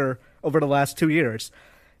Capcom leaker over the last 2 years.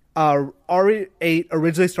 RE8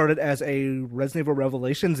 originally started as a Resident Evil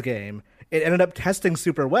Revelations game. It ended up testing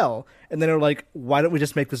super well, and then they're like, why don't we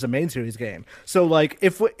just make this a main series game? So, like,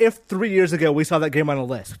 if 3 years ago we saw that game on a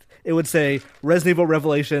list, it would say Resident Evil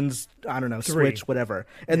Revelations, I don't know, 3. Switch, whatever.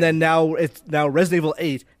 And then now it's Resident Evil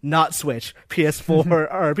 8, not Switch, PS4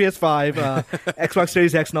 or PS5, Xbox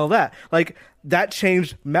Series X and all that. Like, that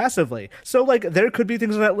changed massively. So, like, there could be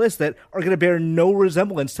things on that list that are going to bear no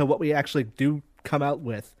resemblance to what we actually do come out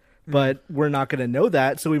with but we're not going to know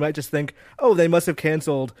that. So we might just think, oh, they must have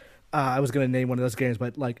canceled. I was going to name one of those games,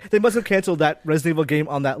 but like they must have canceled that Resident Evil game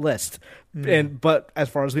on that list. But as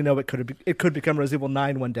far as we know, it could become Resident Evil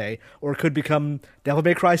 9 one day, or it could become Devil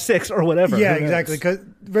May Cry 6 or whatever. Yeah, exactly. Because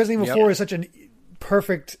Resident Evil 4 is such a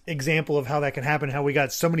perfect example of how that can happen. How we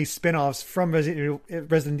got so many spin-offs from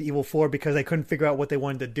Resident Evil 4 because they couldn't figure out what they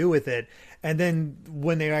wanted to do with it. And then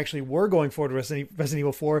when they actually were going forward with Resident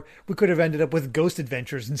Evil 4, we could have ended up with Ghost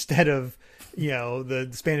Adventures instead of, the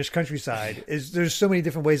Spanish countryside. There's so many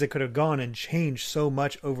different ways it could have gone and changed so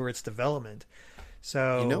much over its development.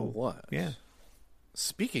 So you know what? Yeah.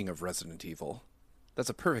 Speaking of Resident Evil, that's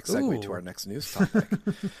a perfect segue to our next news topic.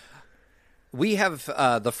 We have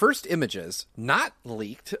the first images, not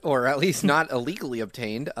leaked, or at least not illegally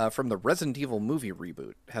obtained, from the Resident Evil movie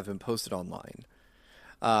reboot have been posted online.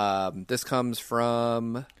 This comes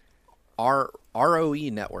from our ROE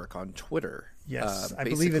Network on Twitter. Yes, I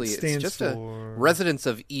believe it stands just for a Residents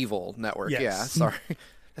of Evil Network. Yes. Yeah, sorry.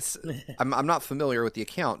 I'm not familiar with the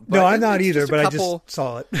account. But no, I'm not either, but I just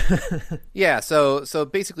saw it. Yeah, so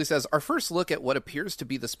it basically says, our first look at what appears to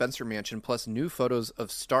be the Spencer Mansion plus new photos of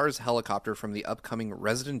STARS helicopter from the upcoming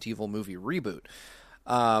Resident Evil movie reboot.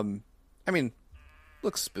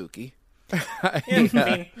 Looks spooky.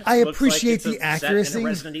 I appreciate the accuracy. Set in a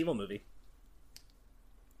Resident Evil movie.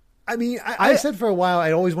 I mean, I said for a while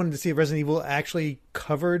I always wanted to see if Resident Evil actually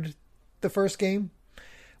covered the first game.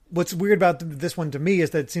 What's weird about this one to me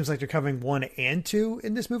is that it seems like they're covering 1 and 2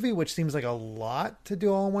 in this movie, which seems like a lot to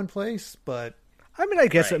do all in one place. But I mean, I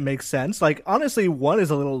guess it makes sense. Like, honestly, 1 is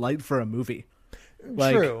a little light for a movie.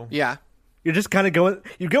 Like, true. Yeah. You're just kind of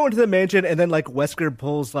you go into the mansion, and then like Wesker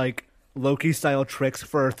pulls like Loki-style tricks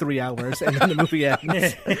for 3 hours, and then the movie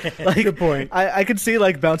ends. Like, good point. I could see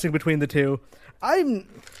like bouncing between the two.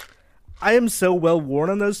 I am so well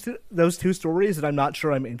worn on those two stories that I'm not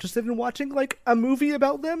sure I'm interested in watching like a movie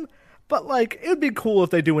about them. But like, it would be cool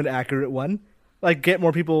if they do an accurate one, like get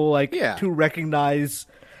more people like to recognize.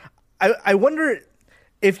 I wonder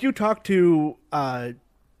if you talk to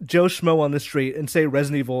Joe Schmo on the street and say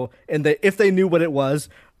Resident Evil, and if they knew what it was,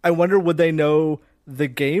 I wonder would they know the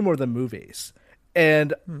game or the movies?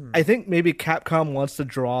 And I think maybe Capcom wants to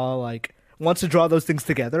draw those things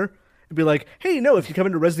together. Be like, hey, no, if you come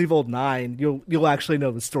into Resident Evil 9, you'll actually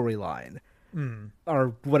know the storyline.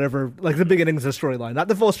 Or whatever, like the beginning's the storyline, not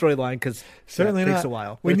the full storyline, because certainly it takes not. a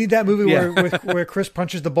while. We need that movie where Chris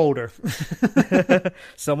punches the boulder.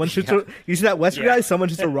 Someone shoots you see that Wesker guy? Someone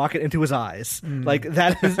shoots a rocket into his eyes. Like,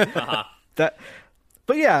 that is... that.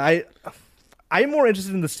 But yeah, I'm more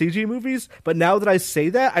interested in the CG movies, but now that I say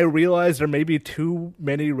that, I realize there may be too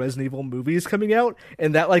many Resident Evil movies coming out,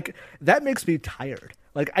 and that makes me tired.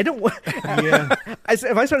 Like, I don't want... Yeah.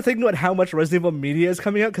 If I start thinking about how much Resident Evil media is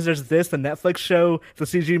coming out, because there's the Netflix show, the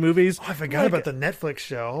CG movies... Oh, I forgot about the Netflix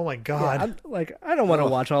show. Oh, my God. Yeah, I don't want to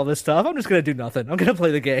watch all this stuff. I'm just going to do nothing. I'm going to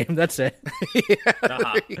play the game. That's it.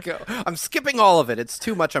 There you go. I'm skipping all of it. It's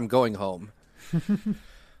too much. I'm going home.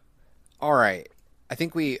 All right. I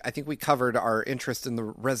think we covered our interest in the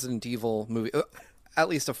Resident Evil movie, at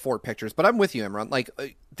least of 4 pictures. But I'm with you, Imran. Like,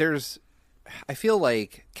 I feel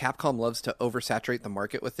like Capcom loves to oversaturate the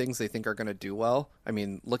market with things they think are going to do well. I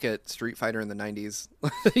mean, look at Street Fighter in the 90s.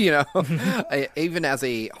 Even as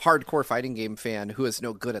a hardcore fighting game fan who is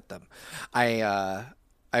no good at them, I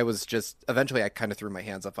was just eventually I kind of threw my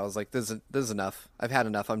hands up. I was like, this is enough. I've had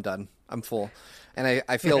enough. I'm done. I'm full. And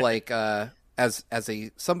I feel like as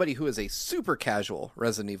somebody who is a super casual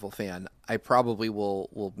Resident Evil fan, I probably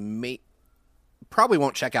probably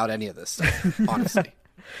won't check out any of this stuff, honestly.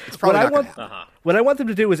 It's probably not going to happen. What I want them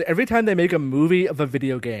to do is every time they make a movie of a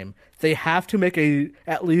video game, they have to make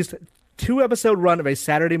at least 2-episode run of a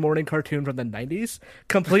Saturday morning cartoon from the 90s,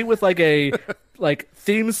 complete with like a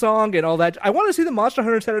theme song and all that. I want to see the Monster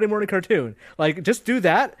Hunter Saturday morning cartoon. Like, just do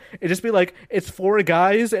that. It just be like, it's 4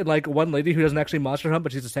 guys and like one lady who doesn't actually monster hunt,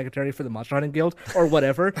 but she's a secretary for the Monster Hunting Guild or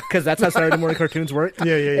whatever, because that's how Saturday morning cartoons work.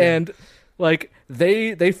 Yeah. And like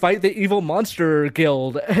they fight the evil monster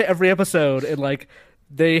guild every episode, and like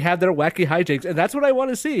they have their wacky hijinks, and that's what I want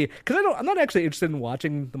to see. Because I'm not actually interested in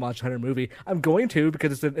watching the Monster Hunter movie. I'm going to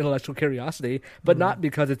because it's an intellectual curiosity, but not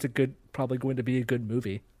because it's probably going to be a good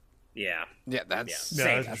movie. Yeah, that's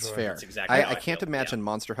fair. That's exactly I can't imagine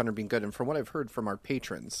Monster Hunter being good, and from what I've heard from our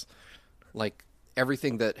patrons, like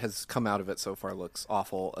everything that has come out of it so far looks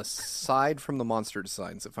awful, aside from the monster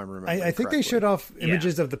designs, if I'm remembering I think correctly. they showed off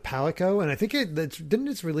images of the Palico, and I think didn't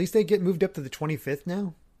its release date get moved up to the 25th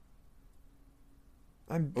now?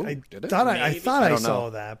 I thought I saw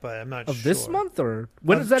that, but I'm not sure. Of this month, or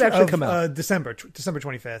when does that actually come out? December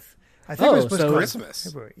 25th. I think it was supposed to Christmas.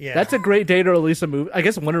 February. Yeah, That's a great day to release a movie. I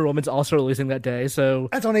guess Wonder Woman's also releasing that day, so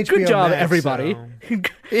that's on HBO good job, Max, everybody. so-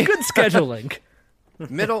 Good scheduling.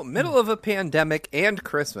 Middle of a pandemic and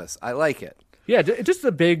Christmas. I like it. Yeah, just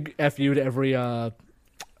a big FU to every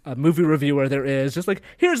movie reviewer there is. Just like,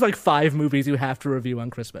 here's like 5 movies you have to review on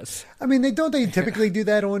Christmas. I mean, they typically do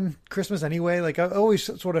that on Christmas anyway. Like, it always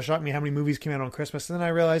sort of shocked me how many movies came out on Christmas, and then I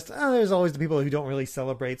realized, there's always the people who don't really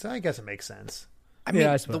celebrate, so I guess it makes sense. I mean,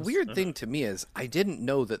 I the suppose. weird thing to me is I didn't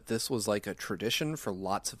know that this was like a tradition for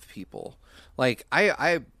lots of people. Like,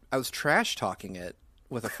 I was trash talking it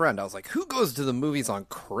with a friend. I was like, who goes to the movies on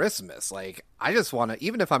Christmas? Like, I just want to,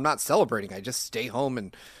 even if I'm not celebrating, I just stay home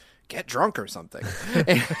and get drunk or something.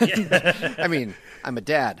 And, I mean, I'm a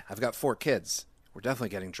dad. I've got 4 kids. We're definitely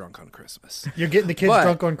getting drunk on Christmas. You're getting the kids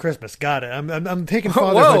drunk on Christmas. Got it. I'm taking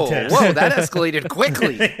Whoa, fatherhood tips. whoa, that escalated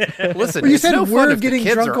quickly. Listen, Well, you it's said no we're fun if the getting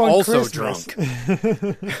kids drunk are on also Christmas.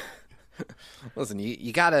 drunk. Listen,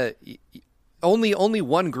 you gotta. Only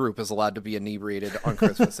one group is allowed to be inebriated on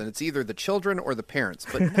Christmas, and it's either the children or the parents,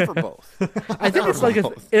 but never both. I think it's like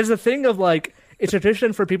it's a thing of like, it's a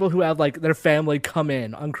tradition for people who have like their family come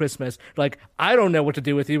in on Christmas. Like, I don't know what to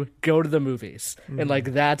do with you. Go to the movies, and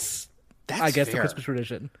like that's I guess fair. the Christmas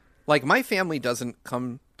tradition. Like, my family doesn't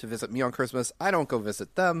come to visit me on Christmas. I don't go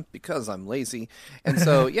visit them because I'm lazy. And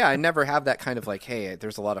so, yeah, I never have that kind of like, hey,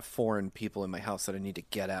 there's a lot of foreign people in my house that I need to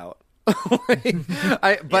get out.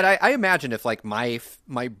 I imagine if like my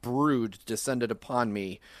brood descended upon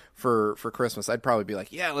me for Christmas, I'd probably be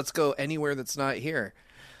like, yeah, let's go anywhere that's not here.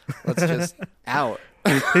 Let's just out.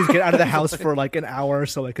 Please get out of the house for like an hour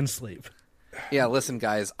so I can sleep. Yeah, listen,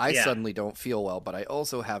 guys, I suddenly don't feel well, but I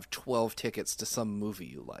also have 12 tickets to some movie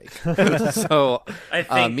you like. So I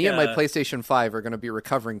think, me and my PlayStation 5 are going to be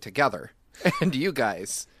recovering together. And you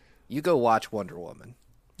guys, you go watch Wonder Woman.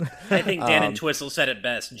 I think Dan and Twistle said it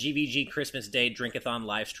best. GVG Christmas Day Drinkathon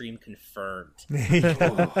live stream confirmed.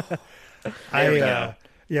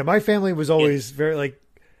 My family was always very like,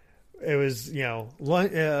 it was,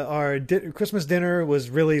 our Christmas dinner was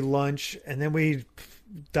really lunch, and then we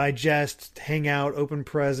digest, hang out, open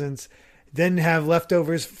presents, then have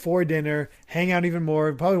leftovers for dinner, hang out even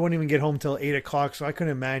more. Probably wouldn't even get home till 8 o'clock, so I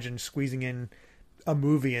couldn't imagine squeezing in a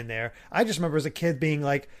movie in there. I just remember as a kid being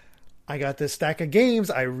like, I got this stack of games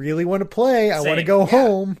I really want to play. I want to go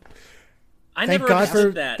home. I thank never God for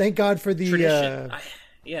understood that. Thank God for the tradition.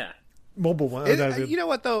 mobile one. You know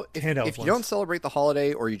what, though? If handheld you ones. don't celebrate the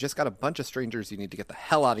holiday or you just got a bunch of strangers you need to get the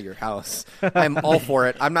hell out of your house, I'm all for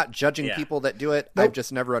it. I'm not judging people that do it. I've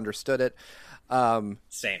just never understood it.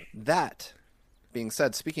 Same. That being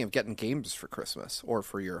said, speaking of getting games for Christmas or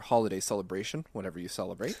for your holiday celebration, whatever you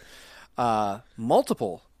celebrate,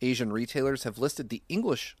 multiple Asian retailers have listed the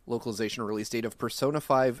English localization release date of Persona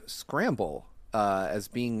 5 Scramble as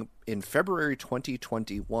being in February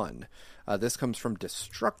 2021. This comes from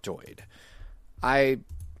Destructoid. I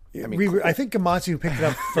mean, cool. I think Gamatsu picked it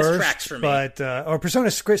up tracks first, for me. but or Persona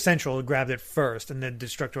Central grabbed it first, and then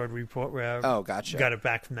Destructoid report. Gotcha. Got it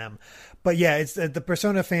back from them. But yeah, it's the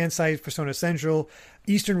Persona fan site, Persona Central.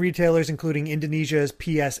 Eastern retailers, including Indonesia's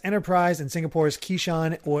PS Enterprise and Singapore's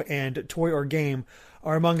Kishan and Toy or Game,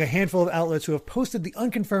 are among a handful of outlets who have posted the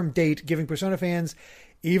unconfirmed date, giving Persona fans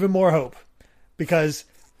even more hope. Because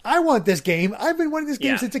I want this game. I've been wanting this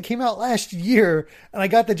game since it came out last year, and I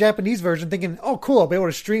got the Japanese version thinking, oh, cool, I'll be able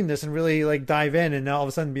to stream this and really like dive in, and now all of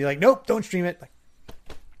a sudden be like, nope, don't stream it.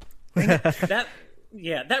 That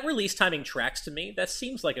release timing tracks to me. That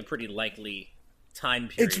seems like a pretty likely time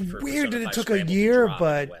period. It's for weird Persona that it 5 took a Scramble to year, drop in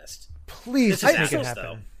but the West. please This is just make it Apples, happen.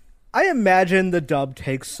 though. I imagine the dub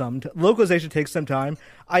takes some localization takes some time.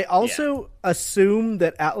 I also assume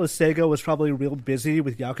that Atlas Sega was probably real busy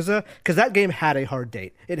with Yakuza because that game had a hard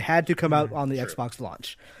date. It had to come out on the Xbox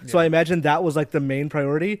launch. So I imagine that was like the main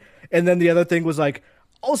priority. And then the other thing was like,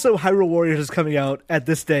 also Hyrule Warriors is coming out at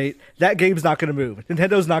this date. That game's not going to move.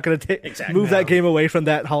 Nintendo's not going to move that game away from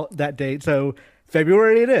that date. So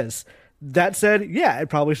February it is. That said, yeah, it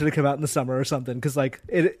probably should have come out in the summer or something because like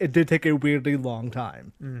it did take a weirdly long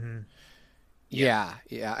time. Mm-hmm. Yeah,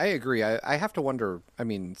 I agree. I have to wonder. I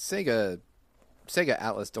mean, Sega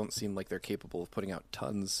Atlas don't seem like they're capable of putting out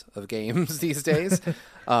tons of games these days.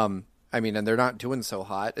 I mean, and they're not doing so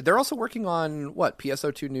hot. They're also working on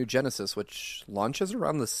PSO2 New Genesis, which launches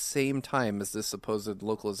around the same time as this supposed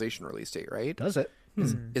localization release date, right? Does it?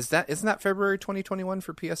 Isn't that February 2021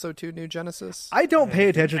 for PSO2 New Genesis? I don't pay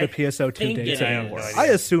attention to PSO2 think dates it anymore. is. I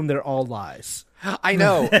assume they're all lies. I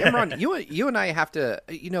know. Imran, you and I have to,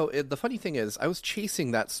 the funny thing is I was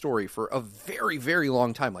chasing that story for a very, very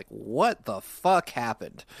long time. Like, what the fuck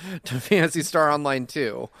happened to Phantasy Star Online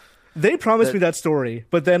 2? They promised me that story,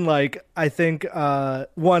 but then like I think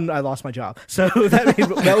one, I lost my job, so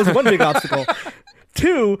that was one big obstacle.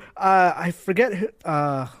 Two, I forget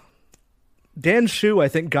Dan Shu I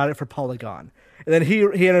think got it for Polygon. And then he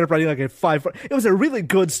ended up writing like a 5. It was a really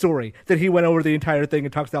good story that he went over the entire thing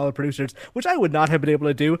and talked to all the producers, which I would not have been able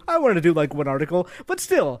to do. I wanted to do like one article, but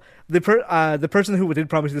still, the person who did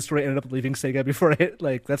promise the story ended up leaving Sega before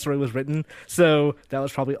that story was written. So that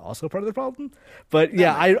was probably also part of the problem. But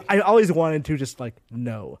yeah, I always wanted to just like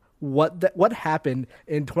know what happened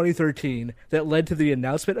in 2013 that led to the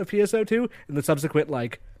announcement of PSO2 and the subsequent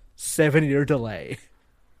like 7-year delay.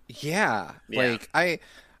 Yeah, like I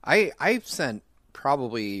sent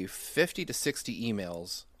probably 50 to 60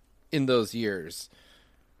 emails in those years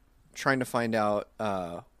trying to find out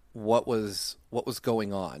what was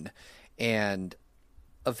going on. And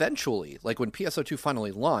eventually, like when PSO2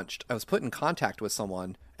 finally launched, I was put in contact with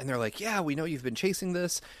someone and they're like, yeah, we know you've been chasing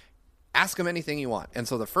this. Ask them anything you want. And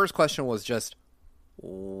so the first question was just,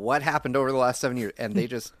 what happened over the last 7 years? And they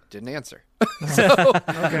just didn't answer. So,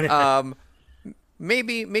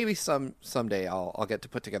 Maybe someday I'll get to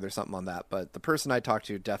put together something on that, but the person I talked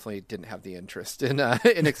to definitely didn't have the interest in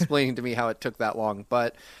explaining to me how it took that long.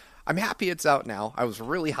 But I'm happy it's out now. I was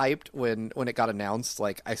really hyped when it got announced.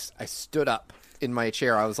 Like I stood up in my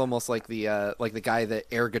chair. I was almost like the guy that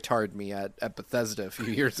air guitared me at Bethesda a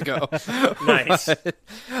few years ago. Nice.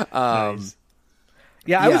 Nice.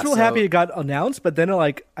 Yeah, I was real happy it got announced, but then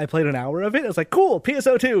like I played an hour of it. I was like, cool,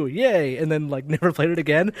 PSO2, yay, and then like never played it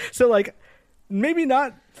again. So like. Maybe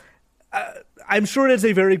not. I'm sure it's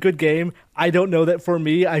a very good game. I don't know that for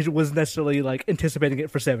me, I was necessarily like anticipating it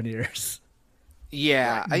for 7 years.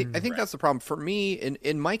 Yeah, I think that's the problem. For me,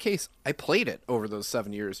 in my case, I played it over those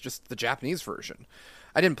 7 years, just the Japanese version.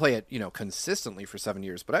 I didn't play it, consistently for 7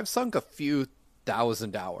 years, but I've sunk a few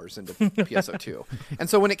thousand hours into PSO2. And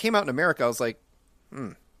so when it came out in America, I was like,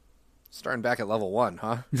 starting back at level 1,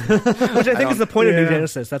 huh? Which I think is the point of New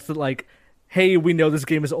Genesis. That's the like... hey, we know this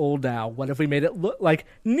game is old now. What if we made it look like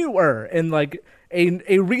newer and like a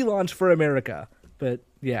relaunch for America? But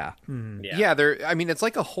yeah. It's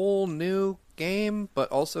like a whole new game,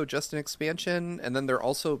 but also just an expansion. And then they're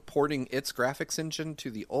also porting its graphics engine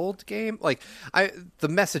to the old game. Like the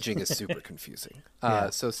messaging is super confusing.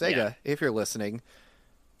 So Sega, if you're listening,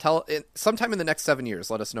 sometime in the next 7 years,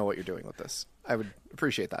 let us know what you're doing with this. I would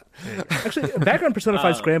appreciate that. Actually, back on Persona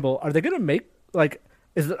 5 Scramble, are they going to make like...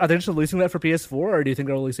 Are they just releasing that for PS4, or do you think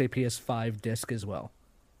they'll release a PS5 disc as well?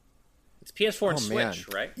 It's PS4 and Switch,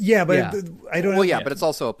 right? Yeah, but I don't know. Well, but it's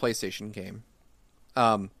also a PlayStation game.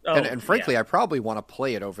 And frankly, I probably want to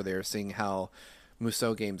play it over there, seeing how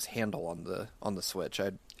Musou games handle on the Switch.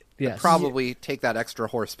 I'd probably take that extra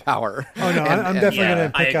horsepower. Oh, no, I'm definitely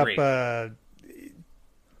going to pick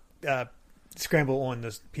up Scramble on the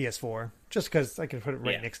PS4, just because I can put it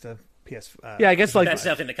right next to PS. I guess like that's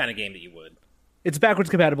definitely the kind of game that you would. It's backwards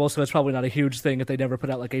compatible, so it's probably not a huge thing if they never put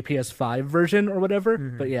out like a PS5 version or whatever.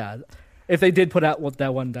 Mm-hmm. But yeah, if they did put out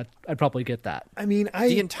that one, I'd probably get that. I mean, I'm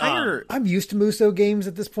used to Musou games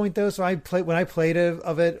at this point though, so when I played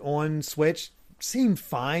of it on Switch, seemed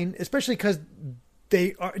fine, especially because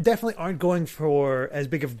they definitely aren't going for as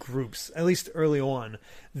big of groups, at least early on,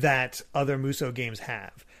 that other Musou games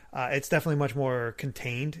have. It's definitely much more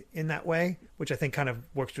contained in that way, which I think kind of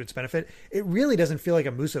works to its benefit. It really doesn't feel like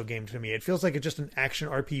a Musou game to me. It feels like it's just an action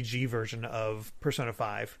RPG version of Persona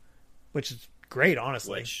 5, which is great,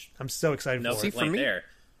 honestly. I'm so excited for it.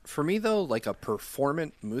 For me, though, like a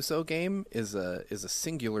performant Musou game is a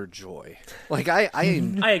singular joy. Like I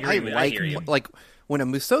agree. I hear you. Like when a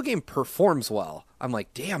Musou game performs well, I'm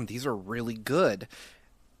like, damn, these are really good.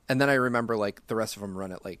 And then I remember, like, the rest of them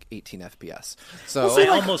run at, like, 18 FPS. So I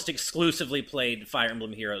almost exclusively played Fire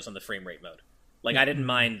Emblem Heroes on the frame rate mode. Like, I didn't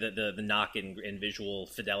mind the knock in visual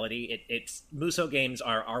fidelity. It's Musou games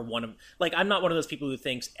are one of... Like, I'm not one of those people who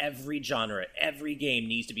thinks every genre, every game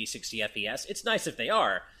needs to be 60 FPS. It's nice if they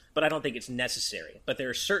are, but I don't think it's necessary. But there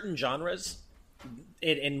are certain genres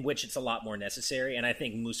in which it's a lot more necessary, and I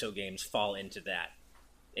think Musou games fall into that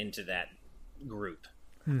group.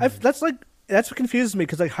 That's what confuses me,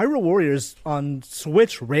 because like Hyrule Warriors on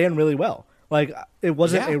Switch ran really well. Like it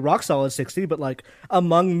wasn't a rock solid 60, but like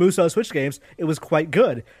among Musou Switch games, it was quite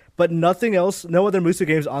good. But nothing else, no other Musou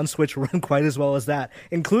games on Switch run quite as well as that,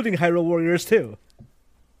 including Hyrule Warriors 2.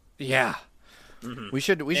 Yeah. Mm-hmm. We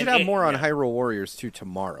should have more on Hyrule Warriors 2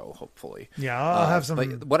 tomorrow, hopefully. Yeah, I'll have some.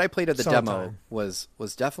 But what I played at the demo was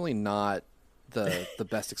definitely not the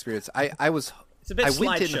best experience. I was It's a bit I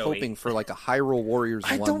went in slideshowy. hoping for like a Hyrule Warriors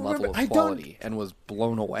 1 level of quality and was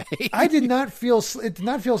blown away. I did not feel it did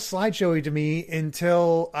not feel slideshowy to me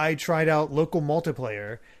until I tried out local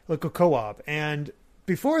multiplayer, local co-op, and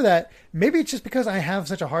before that, maybe it's just because I have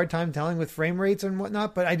such a hard time telling with frame rates and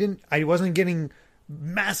whatnot. But I wasn't getting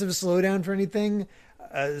massive slowdown for anything,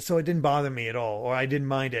 so it didn't bother me at all, or I didn't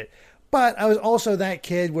mind it. But I was also that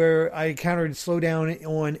kid where I encountered slowdown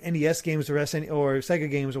on NES games or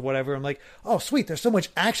Sega games or whatever. I'm like, oh sweet, there's so much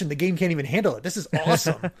action, the game can't even handle it. This is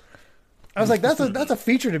awesome. I was like, that's a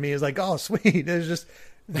feature to me. It's like, oh sweet, there's just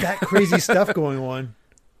that crazy stuff going on.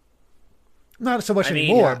 Not so much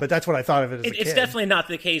anymore, but that's what I thought of it as a kid. It's definitely not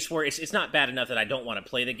the case where it's not bad enough that I don't want to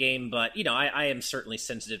play the game, but I am certainly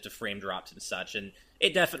sensitive to frame drops and such, and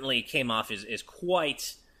it definitely came off as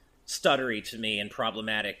quite stuttery to me and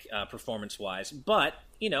problematic performance-wise. But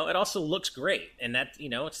it also looks great, and that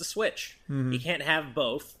it's the Switch. Mm-hmm. You can't have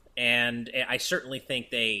both, and I certainly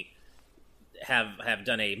think they have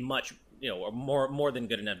done a much more than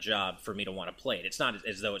good enough job for me to want to play it. It's not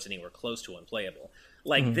as though it's anywhere close to unplayable.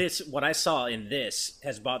 Like this, what I saw in this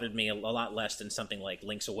has bothered me a lot less than something like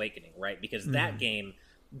Link's Awakening, right? Because that game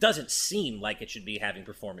doesn't seem like it should be having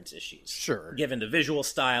performance issues. Sure. Given the visual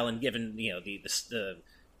style and given,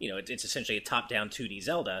 it's essentially a top-down 2D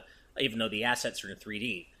Zelda, even though the assets are in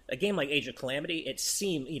 3D. A game like Age of Calamity, it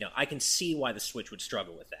seemed, I can see why the Switch would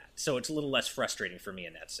struggle with that. So it's a little less frustrating for me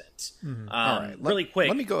in that sense. Mm-hmm. All right. Really quick.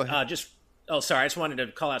 Let me go ahead. Sorry, I just wanted to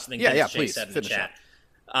call out something Dennis J said in the chat.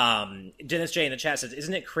 Dennis J in the chat says,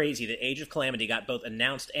 isn't it crazy that Age of Calamity got both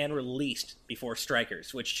announced and released before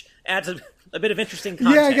Strikers, which adds a bit of interesting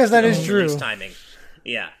context. Yeah, I guess that is true. Timing.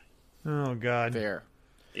 Yeah. Oh God. Fair.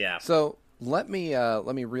 Yeah. So let me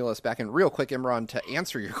reel us back in real quick, Imran, to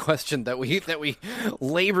answer your question that we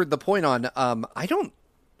labored the point on. I don't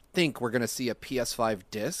think we're going to see a PS5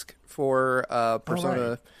 disc for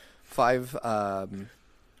Persona 5.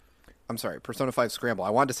 I'm sorry, Persona 5 Scramble. I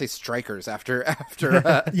wanted to say Strikers after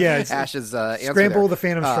Ash's answer. Scramble the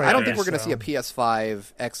Phantom Strikers. I don't think we're going to see a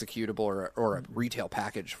PS5 executable or a retail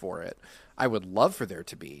package for it. I would love for there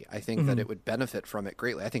to be. I think that it would benefit from it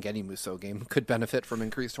greatly. I think any Musou game could benefit from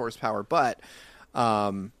increased horsepower, but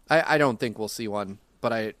I don't think we'll see one.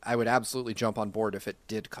 But I would absolutely jump on board if it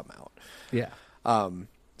did come out. Yeah.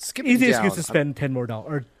 Skipping excuse down, to spend $10 more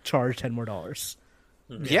or charge $10 more.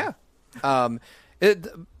 Yeah.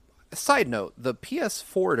 Side note, the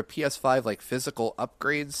PS4 to PS5 like physical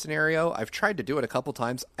upgrade scenario, I've tried to do it a couple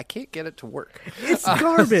times. I can't get it to work. It's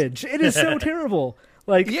garbage. It is so terrible.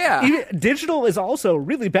 Like, yeah. Even digital is also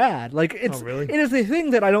really bad. Like, it is the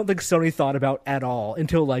thing that I don't think Sony thought about at all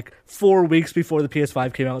until like 4 weeks before the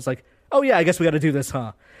PS5 came out. It's like, oh yeah, I guess we got to do this,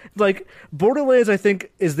 huh? Like, Borderlands, I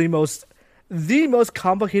think, is the most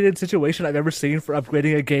complicated situation I've ever seen for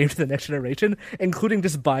upgrading a game to the next generation, including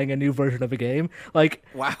just buying a new version of a game. Like,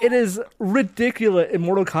 wow. It is ridiculous.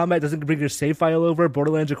 Mortal Kombat doesn't bring your save file over.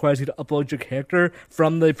 Borderlands requires you to upload your character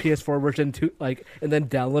from the PS4 version to and then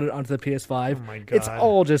download it onto the PS5. Oh my God. It's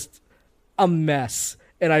all just a mess.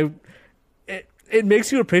 And it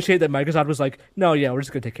makes you appreciate that Microsoft was like, no, yeah, we're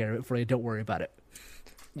just going to take care of it for you. Don't worry about it.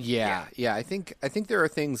 Yeah. I think there are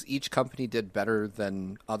things each company did better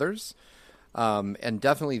than others. And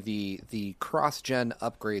definitely the cross-gen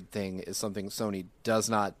upgrade thing is something Sony does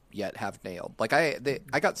not yet have nailed. Like I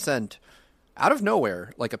got sent out of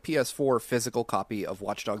nowhere like a PS4 physical copy of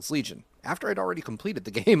Watch Dogs Legion after I'd already completed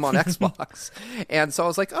the game on Xbox. And so I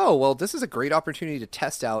was like, oh, well, this is a great opportunity to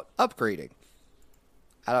test out upgrading.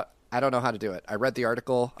 I don't know how to do it. I read the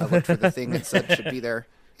article. I looked for the thing that said should be there.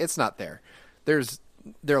 It's not there.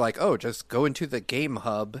 They're like, oh, just go into the game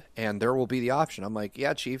hub and there will be the option. I'm like,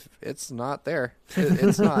 yeah, Chief, it's not there.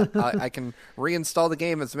 It's not. I can reinstall the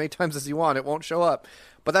game as many times as you want. It won't show up,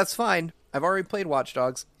 but that's fine. I've already played Watch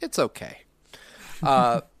Dogs. It's okay.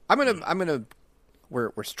 We're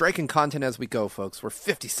striking content as we go, folks. We're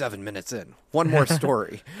 57 minutes in. One more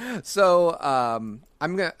story. So I'm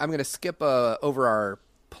gonna skip over our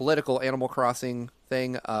political Animal Crossing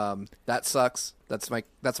thing. That sucks. That's my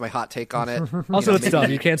hot take on it. Also, it's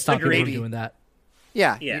dumb. You can't stop people from doing that.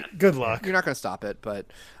 Yeah. Good luck. You're not going to stop it, but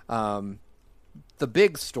the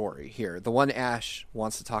big story here, the one Ash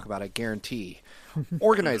wants to talk about, I guarantee.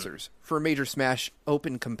 Organizers for a major Smash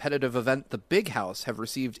Open competitive event, the Big House, have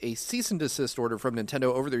received a cease and desist order from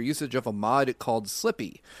Nintendo over their usage of a mod called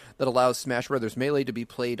Slippy that allows Smash Bros. Melee to be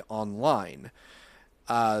played online.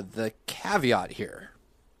 The caveat here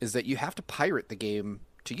is that you have to pirate the game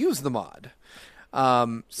to use the mod.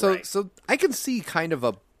 So I can see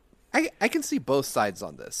I can see both sides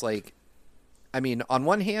on this. Like, I mean, on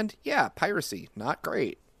one hand, yeah, piracy, not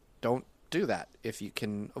great. Don't do that. If you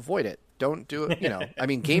can avoid it, Don't do it. I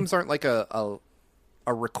mean, games aren't like a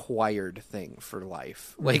required thing for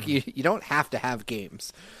life. Like you don't have to have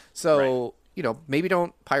games. So, maybe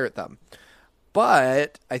don't pirate them.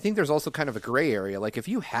 But I think there's also kind of a gray area. Like if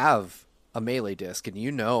you have a Melee disc and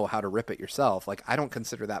you know how to rip it yourself, like I don't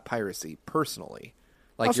consider that piracy personally.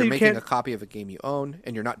 Like Also, you're you making can't- a copy of a game you own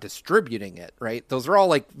and you're not distributing it, right? Those are all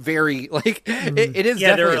like very like it is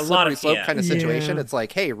Yeah, there definitely are a a lot slippery of- slope yeah. kind of situation. Yeah. It's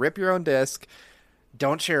like, hey, rip your own disc,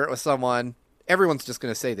 don't share it with someone. Everyone's just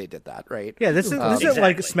going to say they did that, right? Yeah, this isn't like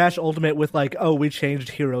Exactly. Smash Ultimate with like, oh, we changed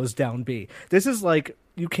heroes down B. This is like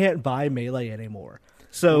you can't buy Melee anymore.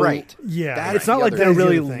 So Right. Yeah. That it's is not the like other they're That's the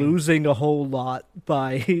really other thing. losing a whole lot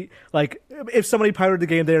by like if somebody pirated the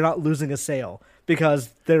game, they're not losing a sale because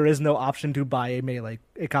there is no option to buy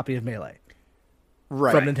a copy of Melee.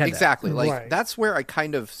 Right. from Nintendo. Exactly. Like Right. that's where I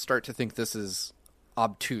kind of start to think this is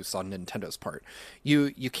obtuse on Nintendo's part.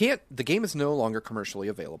 You can't, the game is no longer commercially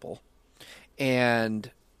available.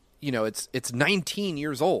 And it's 19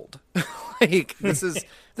 years old. Like this is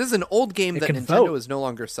an old game that can Nintendo vote. is no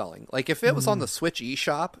longer selling. Like if it was on the Switch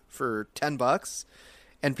eShop for $10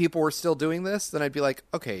 and people were still doing this, then I'd be like,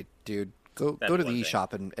 okay, dude, go That'd to be the one thing.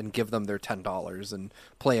 eShop and give them their $10 and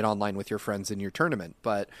play it online with your friends in your tournament.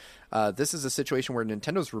 But this is a situation where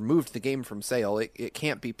Nintendo's removed the game from sale. It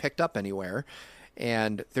can't be picked up anywhere,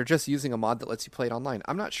 and they're just using a mod that lets you play it online.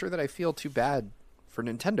 I'm not sure that I feel too bad for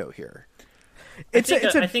Nintendo here. It's a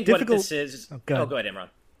I think difficult. what this is. go ahead. Go ahead, Imran.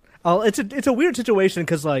 It's a weird situation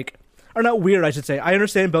because or not weird, I should say. I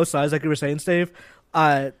understand both sides, like you were saying, Steve.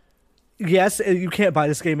 Yes, you can't buy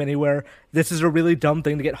this game anywhere. This is a really dumb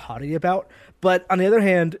thing to get haughty about. But on the other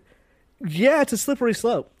hand, yeah, it's a slippery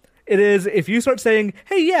slope. It is if you start saying,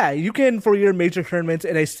 "Hey, yeah, you can for your major tournaments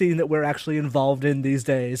in a scene that we're actually involved in these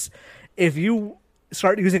days." If you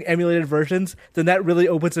start using emulated versions, then that really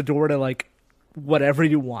opens the door to like whatever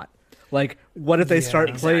you want. Like, what if they Yeah.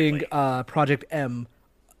 start playing Exactly. Project M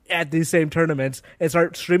at these same tournaments and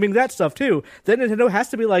start streaming that stuff too? Then Nintendo has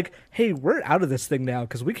to be like, hey, we're out of this thing now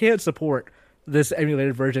because we can't support this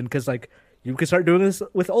emulated version because like you can start doing this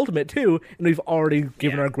with Ultimate too, and we've already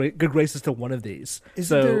given Yeah. our good graces to one of these. Isn't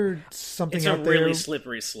so there something It's a out there? really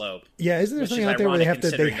slippery slope. Yeah, isn't there which something is out there where they ironic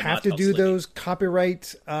have to considering the mod's do called Slippy. those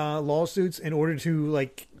copyright lawsuits in order to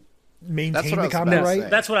like maintain That's what I the was about to copyright? say.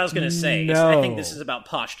 That's what I was going to say. No. I think this is about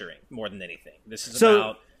posturing more than anything. This is So-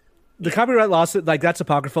 about the copyright lawsuit, like that's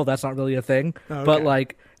apocryphal. That's not really a thing. Oh, But okay.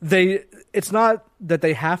 like it's not that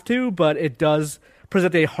they have to, but it does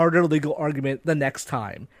present a harder legal argument the next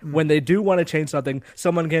time when they do want to change something.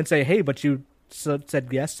 Someone can say, "Hey, but you said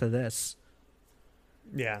yes to this."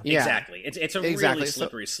 Yeah. Yeah. exactly. It's a Exactly. really So-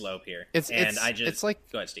 slippery slope here. It's I just it's like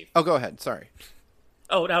go ahead, Steve. oh, go ahead. Sorry.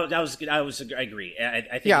 Oh, I agree. I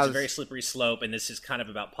think Yeah, it's a very slippery slope, and this is kind of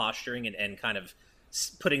about posturing and kind of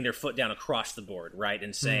putting their foot down across the board, right?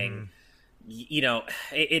 And saying,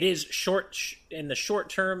 it is in the short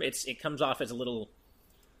term. It comes off as a little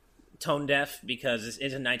tone deaf because this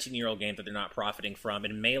is a 19-year-old game that they're not profiting from,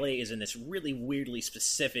 and Melee is in this really weirdly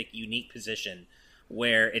specific, unique position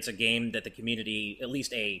where it's a game that the community, at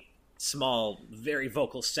least a small, very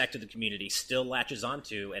vocal sect of the community, still latches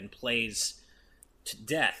onto and plays to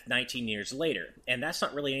death 19 years later. And that's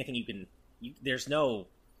not really anything there's no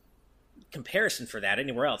comparison for that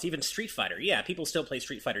anywhere else. Even Street Fighter, yeah, people still play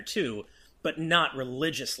Street Fighter 2, but not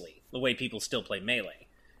religiously the way people still play Melee.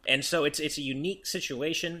 And so it's a unique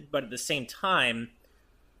situation, but at the same time,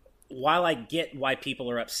 while I get why people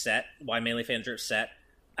are upset, why Melee fans are upset,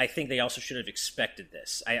 I think they also should have expected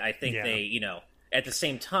this. I think Yeah. they, at the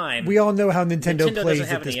same time, We all know how Nintendo Nintendo plays doesn't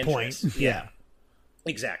have at this any point. interest. Yeah,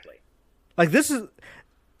 exactly. Like this is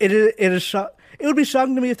it is it would be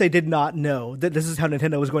shocking to me if they did not know that this is how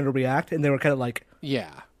Nintendo was going to react, and they were kind of like Yeah.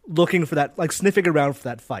 looking for that, like sniffing around for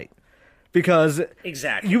that fight. Because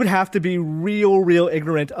Exactly. you would have to be real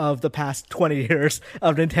ignorant of the past 20 years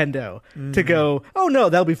of Nintendo to go, oh no,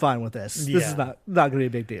 they'll be fine with this. This is Yeah. not going to be a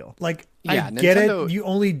big deal. Like, Yeah, I get Nintendo- it. You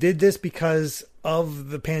only did this because of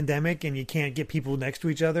the pandemic and you can't get people next to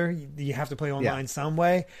each other. You have to play online some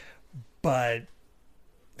way. But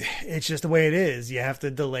it's just the way it is. You have to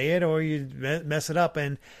delay it or you mess it up.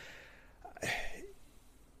 And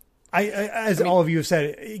as all of you have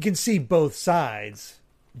said, you can see both sides.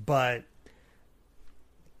 But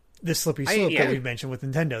this slippery slope that we've mentioned with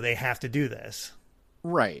Nintendo, they have to do this.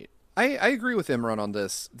 Right. I agree with Imran on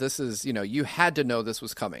this. This is, you had to know this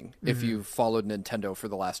was coming if you followed Nintendo for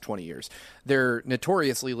the last 20 years. They're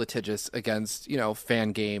notoriously litigious against,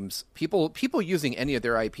 fan games. People using any of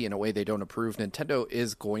their IP in a way they don't approve. Nintendo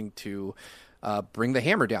is going to bring the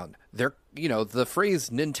hammer down. They're, the phrase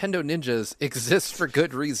Nintendo ninjas exists for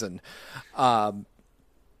good reason.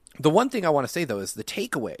 The one thing I want to say, though, is the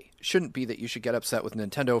takeaway shouldn't be that you should get upset with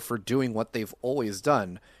Nintendo for doing what they've always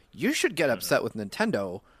done. You should get upset with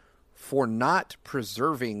Nintendo for not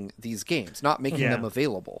preserving these games, not making them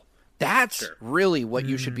available. That's really what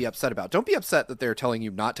you should be upset about. Don't be upset that they're telling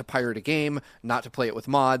you not to pirate a game, not to play it with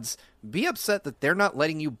mods. Be upset that they're not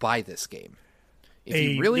letting you buy this game. If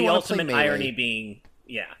you really want to play Melee, irony being,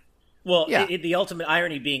 the ultimate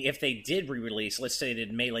irony being, if they did re-release, let's say they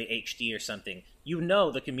did Melee HD or something,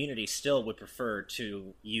 the community still would prefer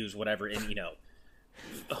to use whatever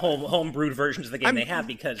home-brewed versions of the game they have,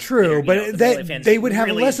 because but they would have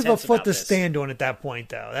less of a foot to stand on at that point,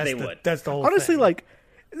 though. That's the whole honestly thing.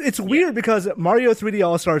 It's weird because Mario 3D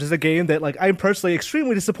All-Stars is a game that I'm personally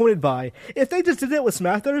extremely disappointed by. If they just did it with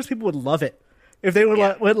Smash Brothers, people would love it. If they were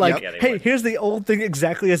hey, here's the old thing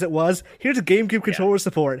exactly as it was. Here's a GameCube controller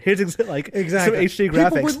support. Here's some HD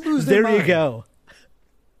graphics. There you go.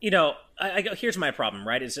 Here's my problem,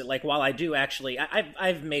 right? Is that while I do actually,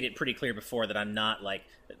 I've made it pretty clear before that I'm not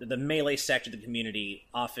the Melee sector of the community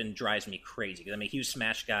often drives me crazy, because I'm a huge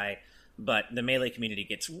Smash guy, but the Melee community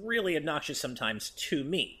gets really obnoxious sometimes to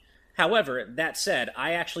me. However, that said,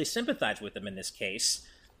 I actually sympathize with them in this case,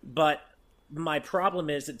 but my problem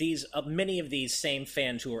is that many of these same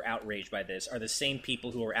fans who are outraged by this are the same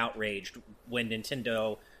people who are outraged when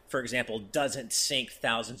Nintendo, for example, doesn't sink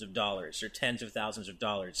thousands of dollars or tens of thousands of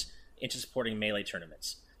dollars into supporting Melee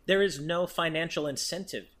tournaments. There is no financial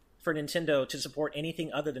incentive for Nintendo to support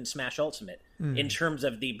anything other than Smash Ultimate in terms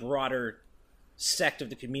of the broader sect of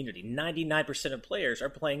the community. 99% of players are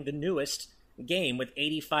playing the newest game with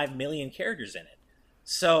 85 million characters in it.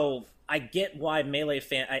 So I get why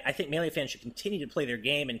I think Melee fans should continue to play their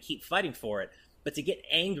game and keep fighting for it, but to get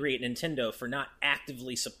angry at Nintendo for not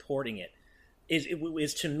actively supporting it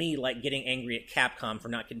is to me like getting angry at Capcom for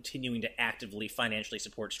not continuing to actively financially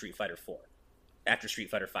support Street Fighter 4 after Street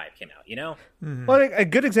Fighter 5 came out, Mm-hmm. Well, a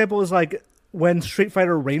good example is when Street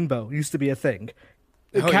Fighter Rainbow used to be a thing.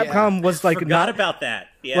 Capcom was forgot about that.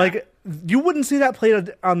 Yeah. You wouldn't see that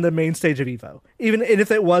played on the main stage of EVO. Even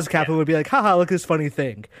if it was, Capcom would be like, haha, look at this funny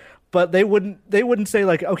thing. But they wouldn't say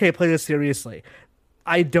okay, play this seriously.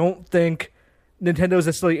 I don't think Nintendo's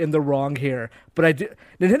necessarily in the wrong here, but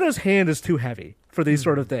Nintendo's hand is too heavy for these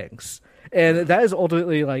sort of things. And that is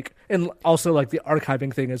ultimately and also the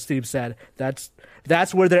archiving thing, as Steve said, that's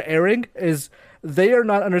where they're erring, is they are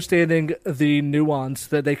not understanding the nuance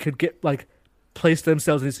that they could get place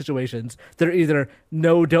themselves in these situations. They're either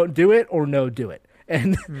no, don't do it, or no, do it.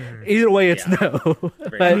 And either way, it's no.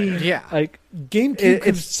 But GameCube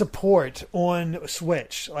could support on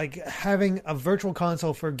Switch, having a virtual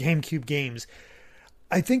console for GameCube games.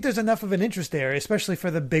 I think there's enough of an interest there, especially for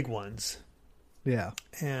the big ones. Yeah.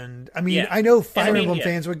 And I know Fire Emblem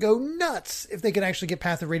fans would go nuts if they could actually get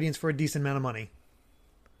Path of Radiance for a decent amount of money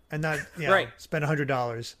and not spend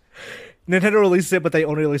 $100. Nintendo released it, but they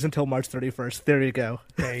only release until March 31st. There you go.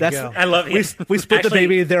 There you go. I love it. We split the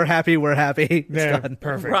baby. They're happy. We're happy. It's done.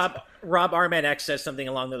 Perfect. Rob Arman X says something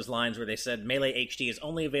along those lines where they said Melee HD is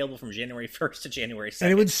only available from January 1st to January 2nd.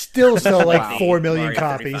 And it would still sell 4 million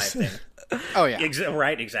copies. Oh, yeah.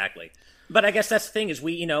 Right, exactly. But I guess that's the thing is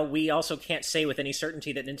we also can't say with any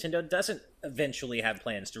certainty that Nintendo doesn't eventually have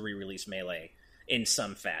plans to re-release Melee in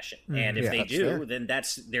some fashion. And if they do, fair. Then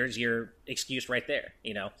there's your excuse right there,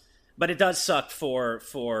 But it does suck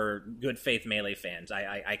for good faith Melee fans.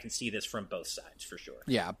 I can see this from both sides for sure.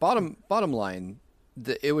 Yeah, bottom line,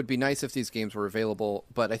 it would be nice if these games were available,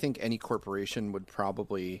 but I think any corporation would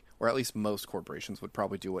probably, or at least most corporations would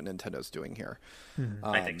probably do what Nintendo's doing here.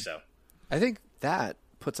 I think so. I think that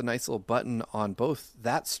puts a nice little button on both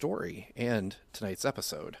that story and tonight's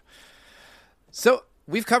episode. So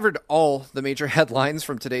we've covered all the major headlines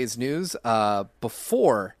from today's news.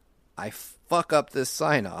 Before I fuck up this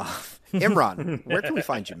sign off, Imran, where can we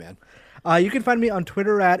find you, man? You can find me on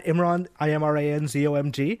Twitter at Imran,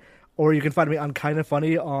 IMRANZOMG, or you can find me on Kinda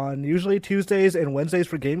Funny on usually Tuesdays and Wednesdays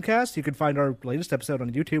for Gamecast. You can find our latest episode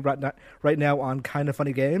on YouTube right now on Kinda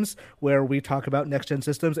Funny Games, where we talk about next-gen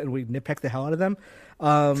systems and we nitpick the hell out of them.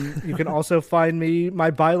 You can also find my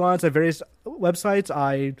bylines at various websites.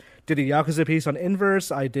 I did a Yakuza piece on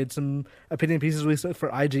Inverse. I did some opinion pieces for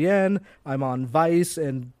IGN. I'm on Vice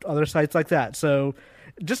and other sites like that. So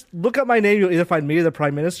just look up my name. You'll either find me or the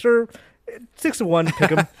Prime Minister. 6 to 1, pick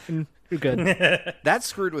them, and you're good. That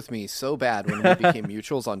screwed with me so bad when we became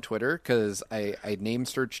mutuals on Twitter, because I name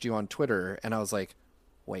searched you on Twitter, and I was like,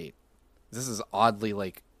 wait, this is oddly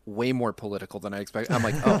way more political than I expected. I'm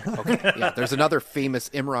like, oh, okay, yeah, there's another famous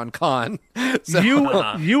Imran Khan. So,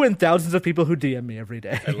 you and thousands of people who DM me every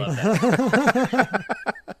day. I love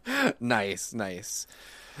that. Nice.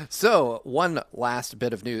 So one last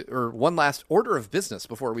bit of news, or one last order of business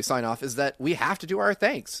before we sign off, is that we have to do our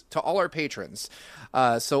thanks to all our patrons.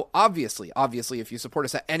 So obviously, if you support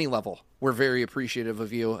us at any level, we're very appreciative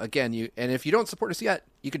of you. Again, and if you don't support us yet,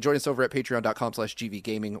 you can join us over at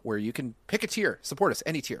patreon.com/gvgaming, where you can pick a tier, support us,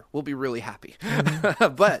 any tier. We'll be really happy.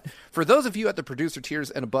 But for those of you at the producer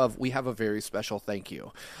tiers and above, we have a very special thank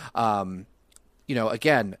you.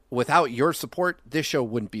 Again, without your support, this show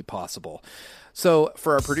wouldn't be possible. So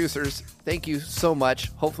for our producers, thank you so much.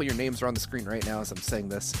 Hopefully your names are on the screen right now as I'm saying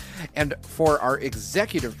this. And for our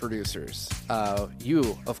executive producers,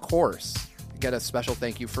 you, of course, get a special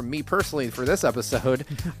thank you from me personally for this episode.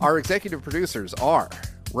 Our executive producers are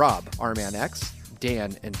Rob, Arman X,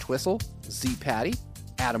 Dan and Twistle, Z Patty,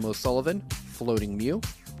 Adam O'Sullivan, Floating Mew,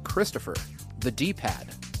 Christopher, The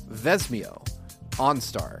D-Pad, Vesmio,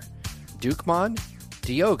 OnStar, Dukemon,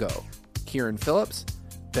 Diogo, Kieran Phillips,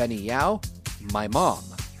 Benny Yao, my mom.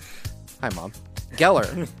 Hi, Mom.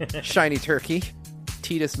 Geller, Shiny Turkey,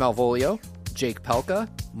 Titus Malvolio, Jake Pelka,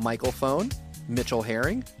 Michael Phone, Mitchell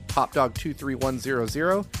Herring,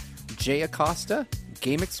 TopDog23100, Jay Acosta,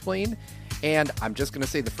 Game Explain, and I'm just going to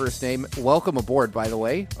say the first name. Welcome aboard, by the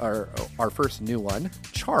way, our first new one,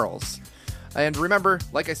 Charles. And remember,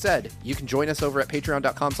 like I said, you can join us over at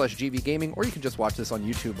patreon.com/gvgaming, or you can just watch this on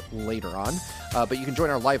YouTube later on. But you can join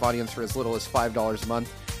our live audience for as little as $5 a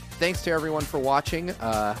month. Thanks to everyone for watching.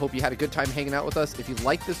 Hope you had a good time hanging out with us. If you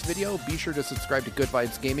like this video, be sure to subscribe to Good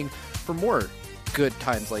Vibes Gaming for more good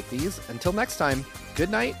times like these. Until next time, good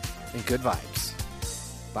night and good vibes.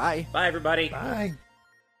 Bye. Bye, everybody. Bye.